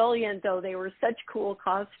brilliant, though. They were such cool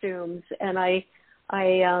costumes, and I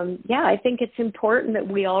think it's important that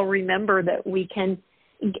we all remember that we can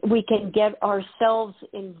get ourselves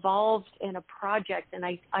involved in a project. And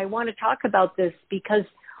I want to talk about this because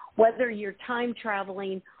whether you're time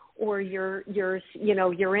traveling or you're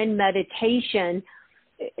in meditation,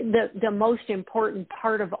 the most important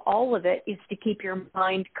part of all of it is to keep your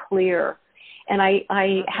mind clear. And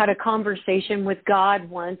I had a conversation with God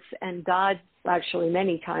once, and God, actually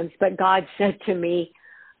many times, but God said to me,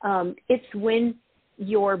 It's when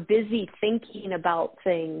you're busy thinking about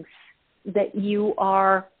things that you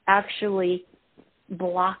are actually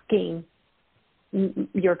blocking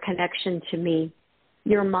your connection to me.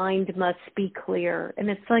 Your mind must be clear. And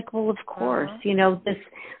it's like, well, of course,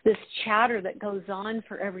 this chatter that goes on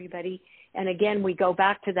for everybody. And again, we go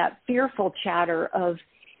back to that fearful chatter of,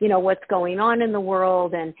 what's going on in the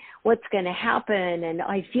world and what's going to happen. And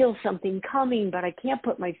I feel something coming, but I can't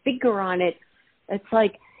put my finger on it. It's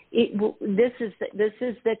like, this is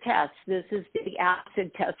the test. This is the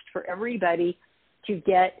acid test for everybody to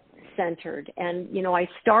get centered. And, I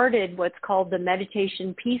started what's called the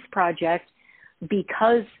Meditation Peace Project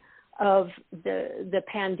because of the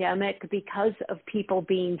pandemic, because of people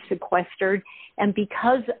being sequestered, and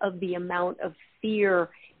because of the amount of fear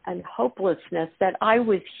and hopelessness that I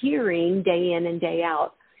was hearing day in and day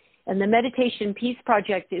out. And the Meditation Peace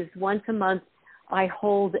Project is once a month. I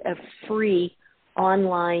hold a free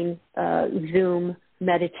online Zoom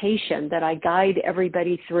meditation that I guide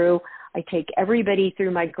everybody through. I take everybody through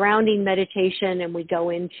my grounding meditation, and we go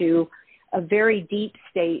into a very deep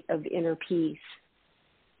state of inner peace.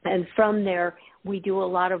 And from there, we do a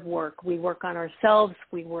lot of work. We work on ourselves.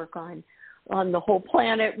 We work on the whole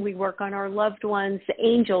planet. We work on our loved ones. The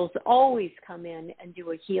angels always come in and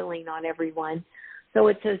do a healing on everyone. So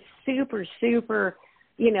it's a super, super,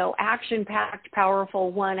 action-packed,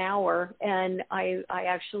 powerful 1 hour. And I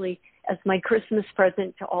actually, as my Christmas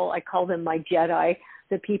present to all, I call them my Jedi.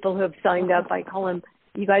 The people who have signed up, I call them,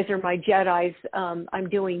 you guys are my Jedis. I'm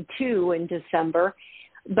doing 2 in December.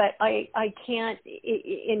 But I can't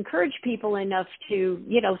encourage people enough to,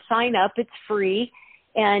 sign up. It's free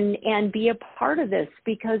and be a part of this,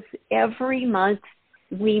 because every month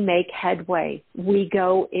we make headway. We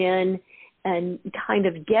go in and kind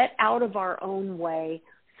of get out of our own way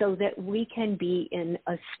so that we can be in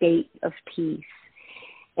a state of peace.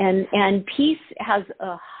 And peace has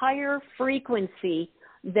a higher frequency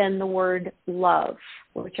than the word love,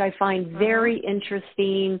 which I find very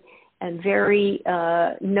interesting and very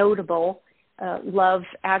notable. Love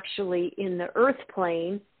actually in the earth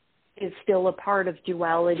plane is still a part of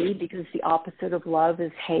duality, because the opposite of love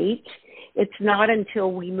is hate. It's not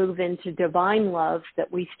until we move into divine love that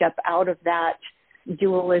we step out of that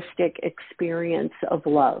dualistic experience of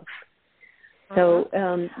love. So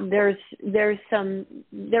there's some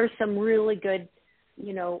really good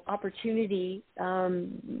opportunity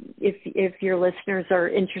if your listeners are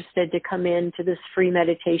interested to come in to this free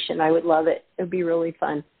meditation. I would love it. It would be really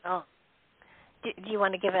fun. Oh, do you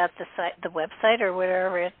want to give out the website or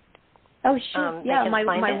whatever? Oh, sure. Yeah, my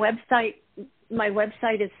website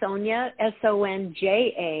is Sonja,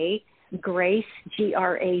 SONJA, Grace,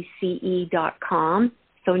 GRACE.com,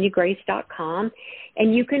 SonjaGrace.com.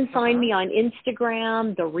 And you can find me on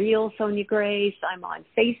Instagram, The Real Sonja Grace. I'm on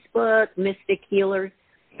Facebook, Mystic Healer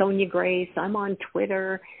Sonja Grace. I'm on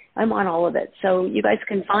Twitter. I'm on all of it. So you guys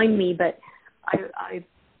can find me, but I'd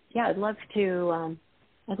love to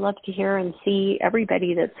hear and see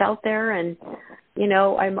everybody that's out there. And,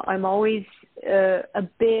 I'm always a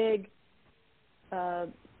big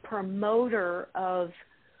promoter of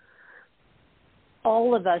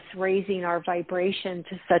all of us raising our vibration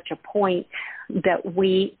to such a point that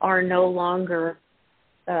we are no longer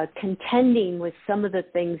contending with some of the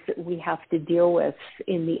things that we have to deal with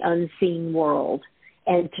in the unseen world,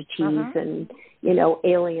 entities and,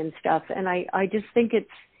 alien stuff. And I just think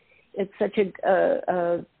it's such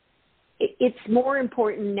it's more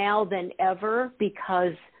important now than ever,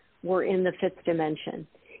 because we're in the fifth dimension.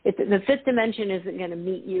 The fifth dimension isn't going to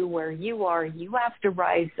meet you where you are. You have to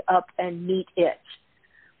rise up and meet it.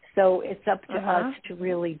 So it's up to us to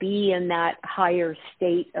really be in that higher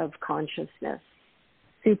state of consciousness.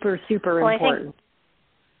 Super, super important.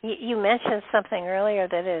 I think you mentioned something earlier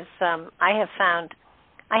that is, I have found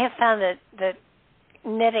that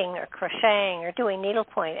knitting or crocheting or doing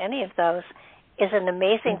needlepoint, any of those, is an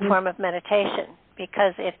amazing form of meditation,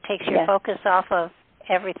 because it takes your focus off of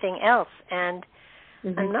everything else. And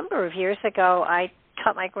a number of years ago, I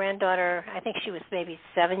taught my granddaughter, I think she was maybe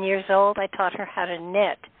 7 years old, I taught her how to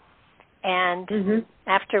knit. And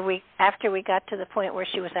after we got to the point where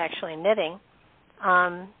she was actually knitting,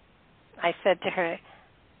 I said to her,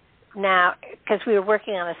 now, because we were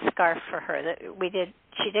working on a scarf for her that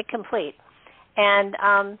she did complete. And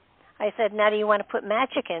I said, now do you want to put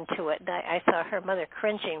magic into it? And I saw her mother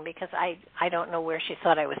cringing, because I don't know where she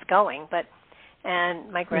thought I was going.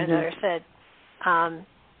 And my granddaughter said,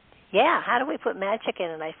 yeah, how do we put magic in?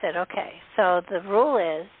 And I said, okay. So the rule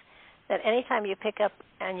is that anytime you pick up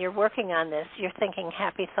and you're working on this, you're thinking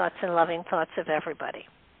happy thoughts and loving thoughts of everybody.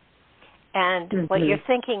 And what you're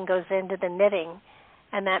thinking goes into the knitting,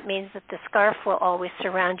 and that means that the scarf will always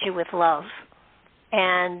surround you with love.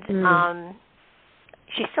 And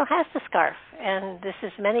she still has the scarf, and this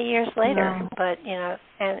is many years later. Wow. But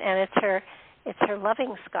and it's her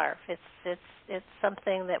loving scarf. It's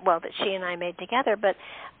something that she and I made together. But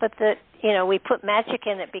that we put magic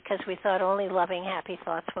in it because we thought only loving, happy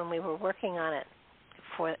thoughts when we were working on it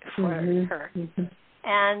for her. Mm-hmm.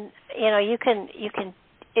 And you can.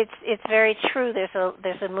 It's very true.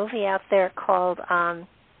 There's a movie out there called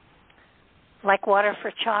Like Water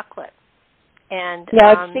for Chocolate. And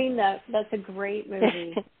I've seen that. That's a great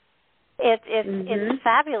movie. It's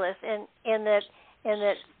fabulous in that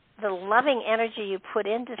the loving energy you put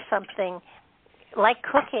into something, like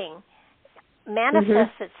cooking,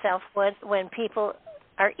 manifests itself when people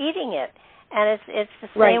are eating it. And it's the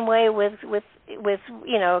same way with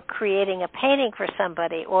creating a painting for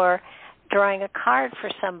somebody or drawing a card for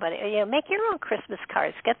somebody. Make your own Christmas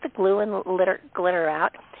cards. Get the glue and glitter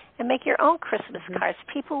out and make your own Christmas cards.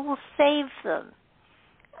 People will save them.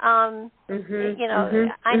 I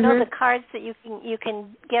know the cards that you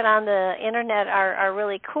can get on the internet are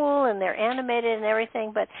really cool and they're animated and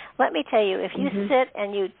everything, but let me tell you, if you sit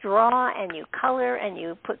and you draw and you color and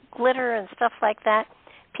you put glitter and stuff like that,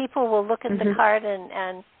 people will look at the card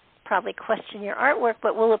and probably question your artwork,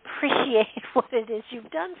 but will appreciate what it is you've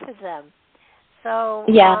done for them. So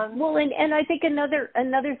and I think another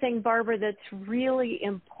thing, Barbara, that's really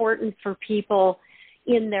important for people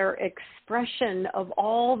in their expression of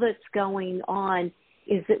all that's going on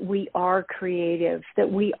is that we are creative,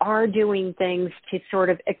 that we are doing things to sort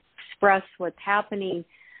of express what's happening.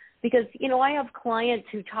 Because, I have clients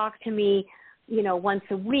who talk to me, once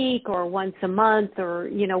a week or once a month or,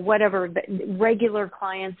 whatever, regular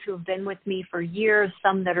clients who have been with me for years,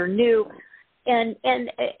 some that are new. And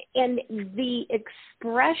the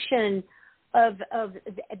expression of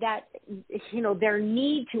that, their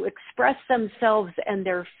need to express themselves and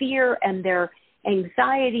their fear and their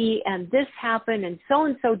anxiety and this happened and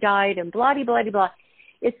so died and blah, blah, blah, blah.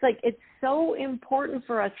 It's like, it's so important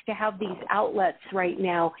for us to have these outlets right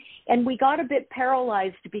now. And we got a bit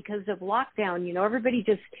paralyzed because of lockdown. Everybody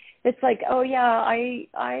just, it's like, oh yeah,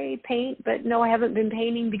 I paint, but no, I haven't been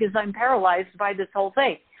painting because I'm paralyzed by this whole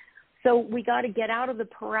thing. So we got to get out of the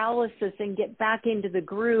paralysis and get back into the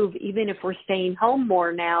groove, even if we're staying home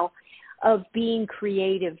more now, of being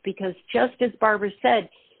creative. Because just as Barbara said,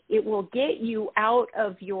 it will get you out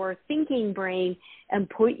of your thinking brain and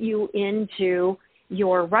put you into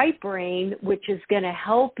your right brain, which is going to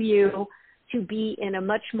help you to be in a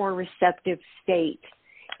much more receptive state.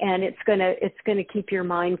 And it's going to keep your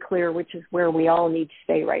mind clear, which is where we all need to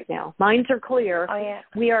stay right now. Minds are clear. Oh, yeah.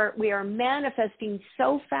 We are manifesting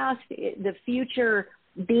so fast, the future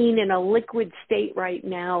being in a liquid state right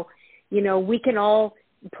now. We can all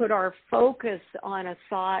put our focus on a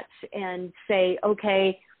thought and say,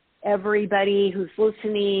 okay, everybody who's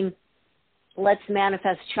listening, let's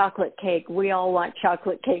manifest chocolate cake. We all want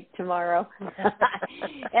chocolate cake tomorrow.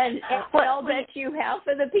 and I'll bet you half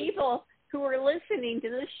of the people who are listening to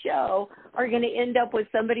this show are going to end up with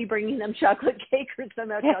somebody bringing them chocolate cake or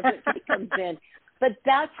somehow chocolate cake comes in. But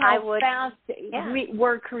that's how fast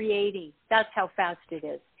we're creating. That's how fast it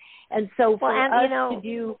is. And so for us to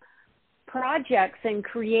do projects and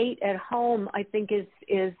create at home, I think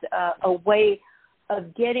is a way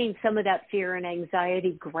of getting some of that fear and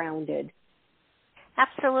anxiety grounded.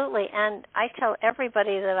 Absolutely. And I tell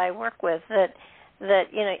everybody that I work with that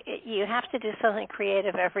you have to do something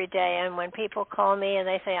creative every day. And when people call me and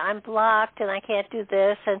they say, I'm blocked and I can't do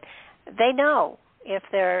this, and they know if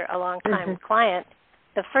they're a long-time client,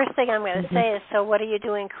 the first thing I'm going to say is, so what are you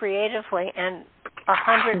doing creatively? And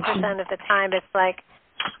 100% of the time it's like,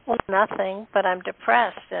 well, nothing, but I'm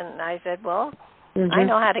depressed. And I said, well, I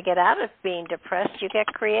know how to get out of being depressed. You get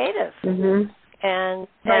creative. And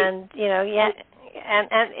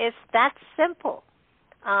it's that simple.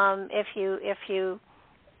 If you,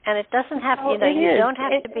 and it doesn't have, you don't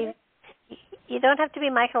have to be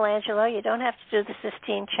Michelangelo. You don't have to do the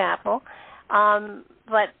Sistine Chapel,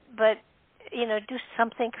 but do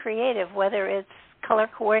something creative. Whether it's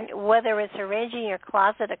whether it's arranging your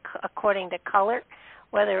closet according to color,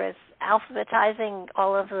 whether it's alphabetizing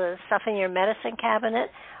all of the stuff in your medicine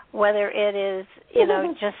cabinet, whether it is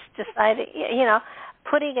just deciding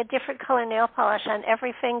putting a different color nail polish on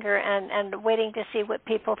every finger and waiting to see what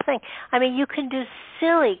people think. I mean, you can do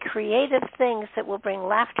silly, creative things that will bring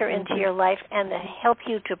laughter into your life and that help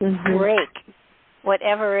you to break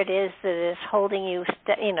whatever it is that is holding you,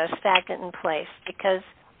 stagnant in place. Because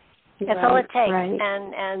that's all it takes.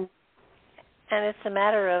 And it's a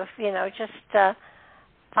matter of, just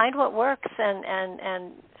find what works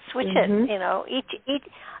and switch it. You know, each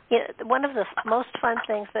one of the most fun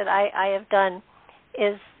things that I have done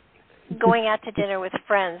is going out to dinner with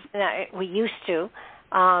friends. Now, we used to,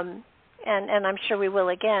 and I'm sure we will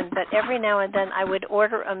again. But every now and then, I would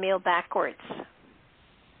order a meal backwards.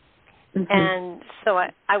 And so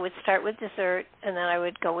I would start with dessert, and then I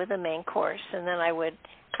would go with the main course, and then I would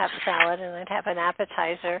have salad, and I'd have an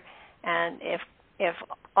appetizer. And if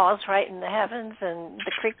all's right in the heavens and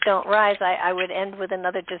the creek don't rise, I would end with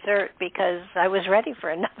another dessert because I was ready for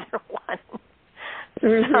another one.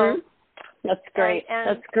 So, that's great.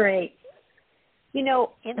 That's great. You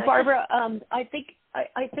know, Barbara, I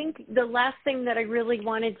think the last thing that I really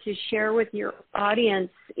wanted to share with your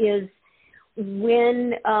audience is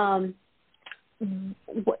when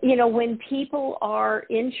when people are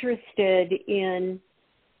interested in,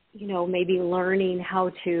 maybe learning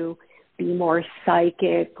how to be more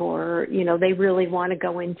psychic, or, they really want to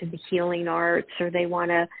go into the healing arts, or they want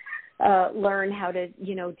to learn how to,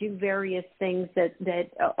 do various things that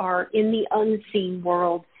are in the unseen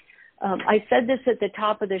world. I said this at the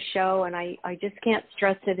top of the show, and I just can't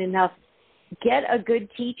stress it enough. Get a good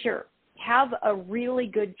teacher. Have a really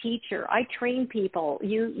good teacher. I train people.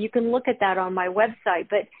 You can look at that on my website,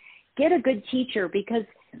 but get a good teacher, because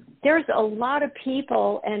there's a lot of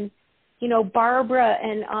people, and, Barbara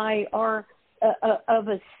and I are of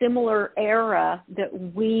a similar era, that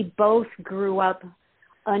we both grew up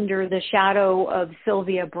under the shadow of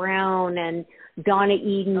Sylvia Browne and Donna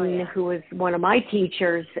Eden, who was one of my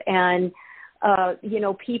teachers, and,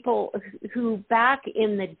 people who back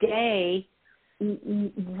in the day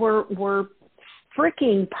were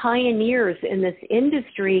freaking pioneers in this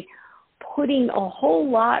industry, putting a whole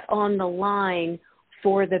lot on the line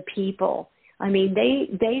for the people. I mean,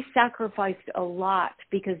 they sacrificed a lot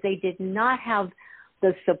because they did not have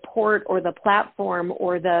the support or the platform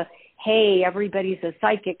or the, hey, everybody's a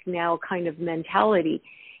psychic now kind of mentality.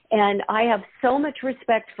 And I have so much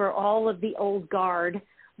respect for all of the old guard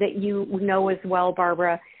that you know as well,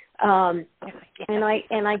 Barbara. And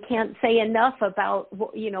I can't say enough about,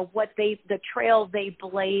 what the trail they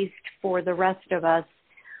blazed for the rest of us.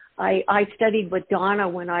 I studied with Donna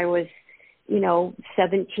when I was,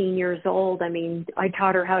 17 years old. I mean, I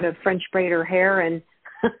taught her how to French braid her hair, and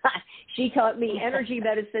she taught me energy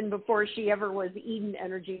medicine before she ever was Eden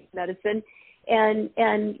energy medicine. And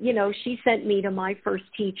she sent me to my first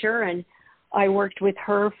teacher, and I worked with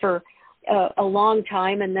her for a long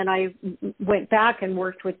time. And then I went back and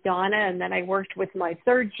worked with Donna, and then I worked with my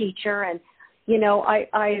third teacher. And,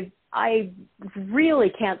 I really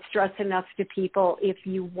can't stress enough to people, if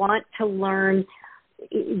you want to learn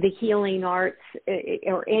the healing arts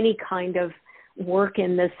or any kind of work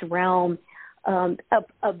in this realm,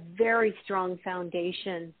 a very strong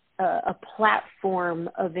foundation, a platform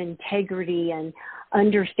of integrity and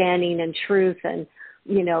understanding and truth, and,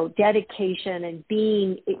 dedication, and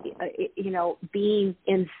being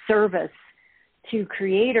in service to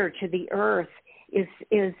Creator, to the earth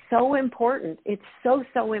is so important. It's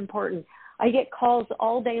so important. I get calls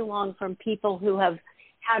all day long from people who have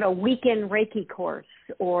had a weekend Reiki course,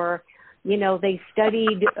 or, they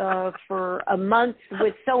studied for a month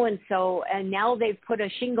with so-and-so, and now they've put a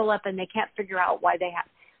shingle up and they can't figure out why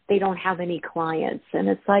they don't have any clients. And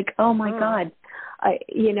it's like, oh my God,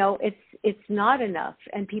 it's not enough,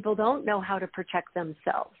 and people don't know how to protect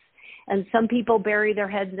themselves. And some people bury their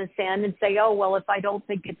heads in the sand and say, oh, well, if I don't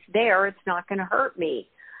think it's there, it's not going to hurt me.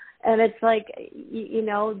 And it's like,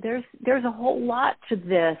 there's a whole lot to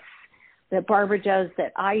this that Barbara does,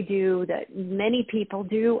 that I do, that many people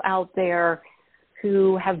do out there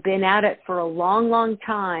who have been at it for a long, long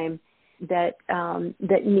time, that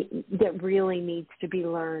really needs to be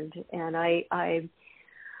learned. And I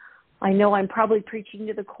know I'm probably preaching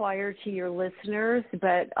to the choir to your listeners,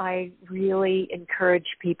 but I really encourage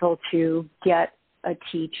people to get a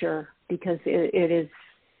teacher, because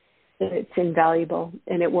it's invaluable,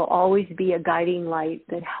 and it will always be a guiding light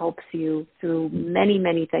that helps you through many,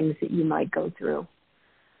 many things that you might go through.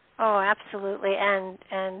 Oh, absolutely.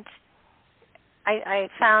 And I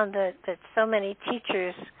found that so many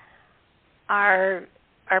teachers are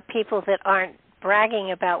people that aren't bragging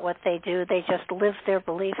about what they do. They just live their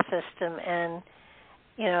belief system, and,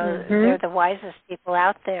 they're the wisest people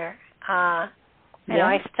out there. I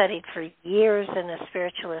studied for years in a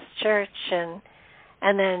spiritualist church,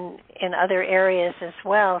 and then in other areas as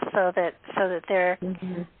well, so that they're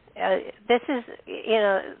this is,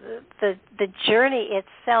 the journey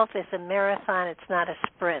itself is a marathon. It's not a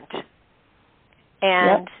sprint,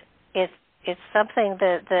 and it's something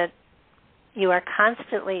that you are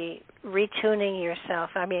constantly retuning yourself.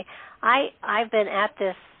 I mean, I've been at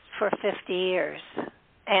this for 50 years,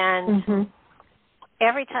 And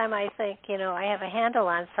every time I think, I have a handle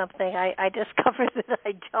on something, I discover that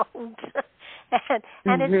I don't.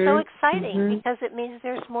 and it's so exciting because it means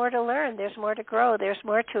there's more to learn, there's more to grow, there's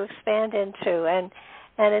more to expand into, and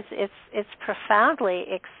it's profoundly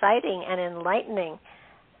exciting and enlightening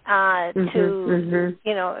to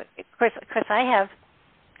Chris, I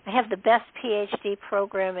have the best PhD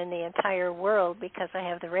program in the entire world because I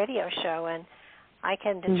have the radio show, and I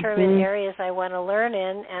can determine areas I want to learn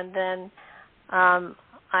in, and then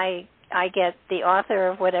I get the author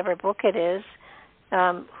of whatever book it is,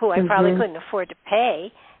 who I probably couldn't afford to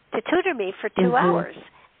pay, to tutor me for 2 hours.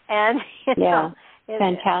 And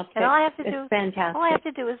fantastic. And all I have to do, fantastic. All I have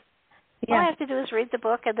to do is read the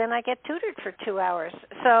book, and then I get tutored for 2 hours.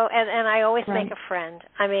 So, and I always make a friend.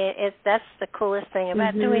 I mean, that's the coolest thing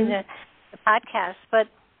about doing the podcast. But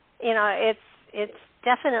it's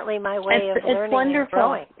definitely my way of learning and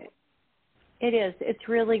growing. It is. It's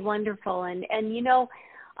really wonderful. And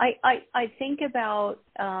I think about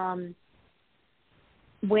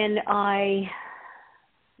when I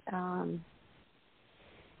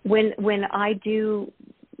do,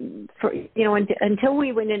 until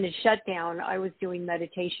we went into shutdown, I was doing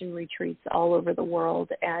meditation retreats all over the world.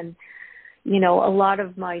 And, a lot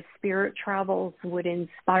of my spirit travels would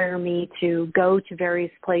inspire me to go to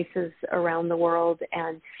various places around the world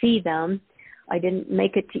and see them. I didn't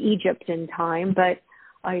make it to Egypt in time, but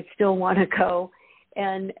I still want to go.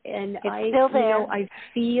 And it's still there. I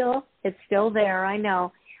feel it's still there. I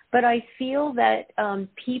know, but I feel that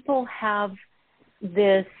people have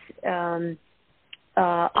this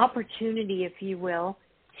opportunity, if you will,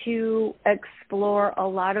 to explore a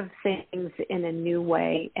lot of things in a new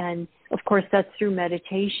way. And of course, that's through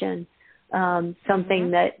meditation,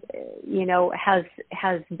 something that,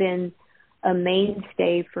 has been a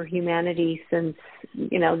mainstay for humanity since,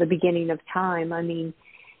 the beginning of time. I mean,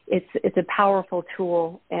 it's a powerful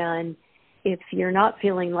tool. And if you're not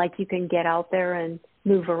feeling like you can get out there and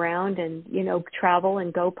move around and, travel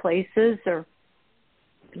and go places, or,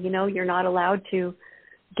 you're not allowed to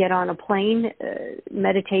get on a plane,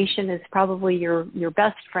 meditation is probably your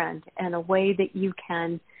best friend, and a way that you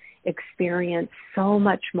can experience so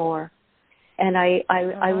much more. And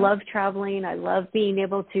I love traveling. I love being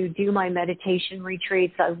able to do my meditation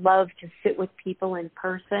retreats. I love to sit with people in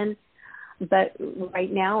person. But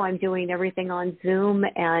right now I'm doing everything on Zoom,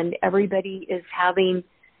 and everybody is having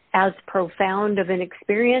as profound of an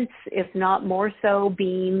experience, if not more so,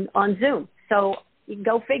 being on Zoom. So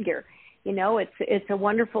go figure. It's a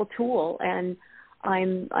wonderful tool, and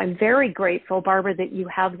I'm very grateful, Barbara, that you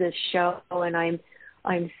have this show, and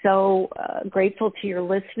I'm so grateful to your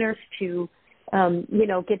listeners to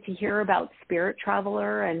get to hear about Spirit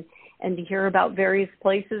Traveler and to hear about various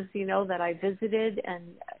places that I visited, and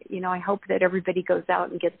I hope that everybody goes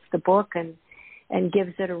out and gets the book and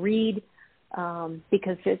gives it a read,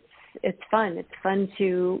 because it's fun. It's fun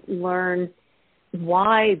to learn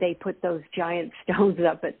why they put those giant stones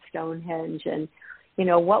up at Stonehenge, and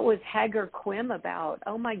what was Hagar Qim about?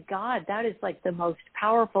 Oh my God, that is like the most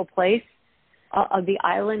powerful place of the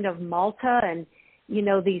island of Malta, and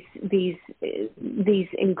these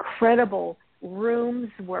incredible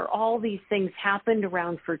rooms where all these things happened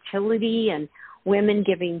around fertility and women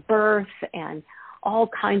giving birth and all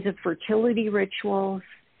kinds of fertility rituals.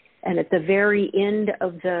 And at the very end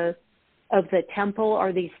of the temple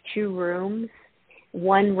are these 2 rooms.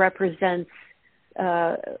 One represents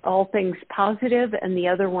all things positive, and the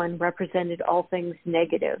other one represented all things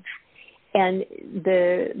negative. And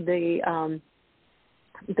the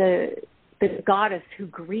goddess who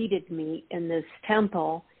greeted me in this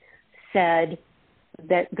temple said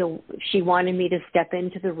that she wanted me to step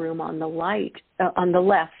into the room on the left,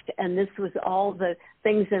 and this was all the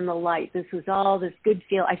things in the light. This was all this good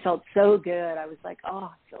feel. I felt so good. I was like, oh,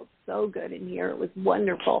 I feel so good in here. It was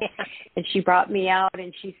wonderful. And she brought me out,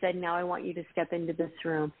 and she said, now I want you to step into this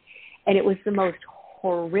room. And it was the most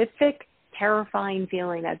horrific, terrifying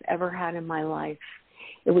feeling I've ever had in my life.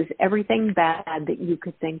 It was everything bad that you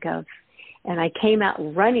could think of. And I came out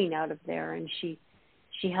running out of there, and she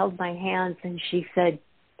held my hands, and she said,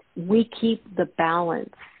 we keep the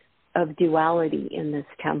balance of duality in this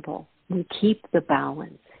temple. We keep the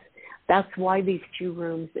balance. That's why these 2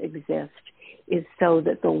 rooms exist, is so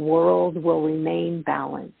that the world will remain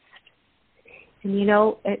balanced. And,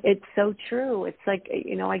 it's so true. It's like,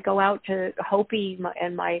 I go out to Hopi,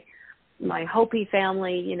 and my Hopi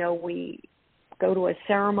family, we go to a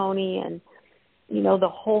ceremony, and, the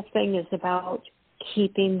whole thing is about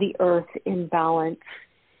keeping the earth in balance.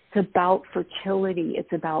 It's about fertility.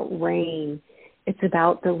 It's about rain. It's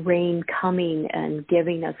about the rain coming and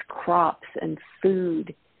giving us crops and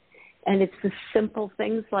food. And it's the simple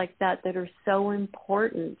things like that that are so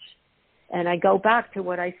important. And I go back to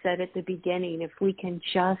what I said at the beginning. If we can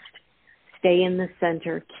just stay in the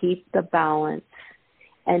center, keep the balance,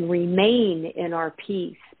 and remain in our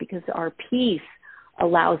peace, because our peace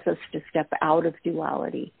allows us to step out of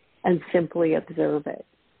duality and simply observe it.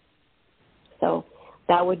 So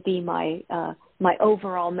that would be my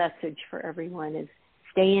overall message for everyone is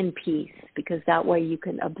stay in peace, because that way you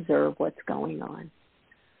can observe what's going on.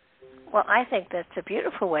 Well, I think that's a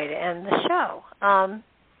beautiful way to end the show.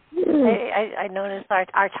 I notice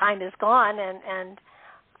our time is gone, and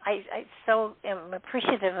I so am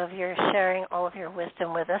appreciative of your sharing all of your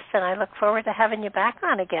wisdom with us, and I look forward to having you back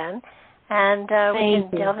on again, and we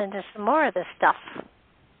can delve into some more of this stuff.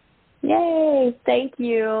 Yay, thank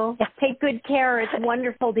you. Take good care. It's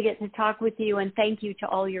wonderful to get to talk with you, and thank you to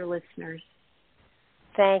all your listeners.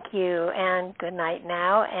 Thank you, and good night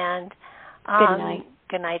now, and good night.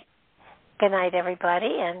 Good night. Good night,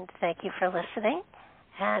 everybody, and thank you for listening.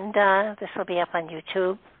 And this will be up on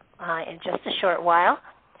YouTube in just a short while.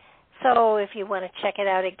 So if you want to check it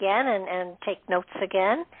out again and take notes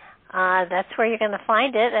again, that's where you're going to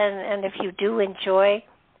find it. And if you do enjoy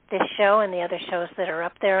this show and the other shows that are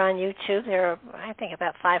up there on YouTube, there are, I think,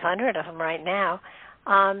 about 500 of them right now.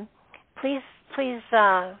 Please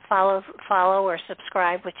follow or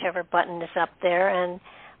subscribe, whichever button is up there, and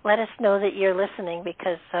let us know that you're listening,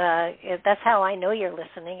 because that's how I know you're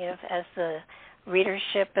listening. As the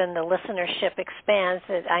readership and the listenership expands,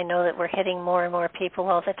 I know that we're hitting more and more people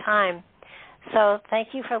all the time. So thank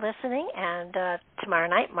you for listening, and tomorrow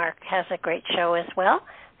night Mark has a great show as well.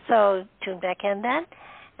 So tune back in then.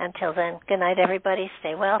 Until then, good night, everybody.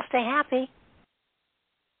 Stay well, stay happy.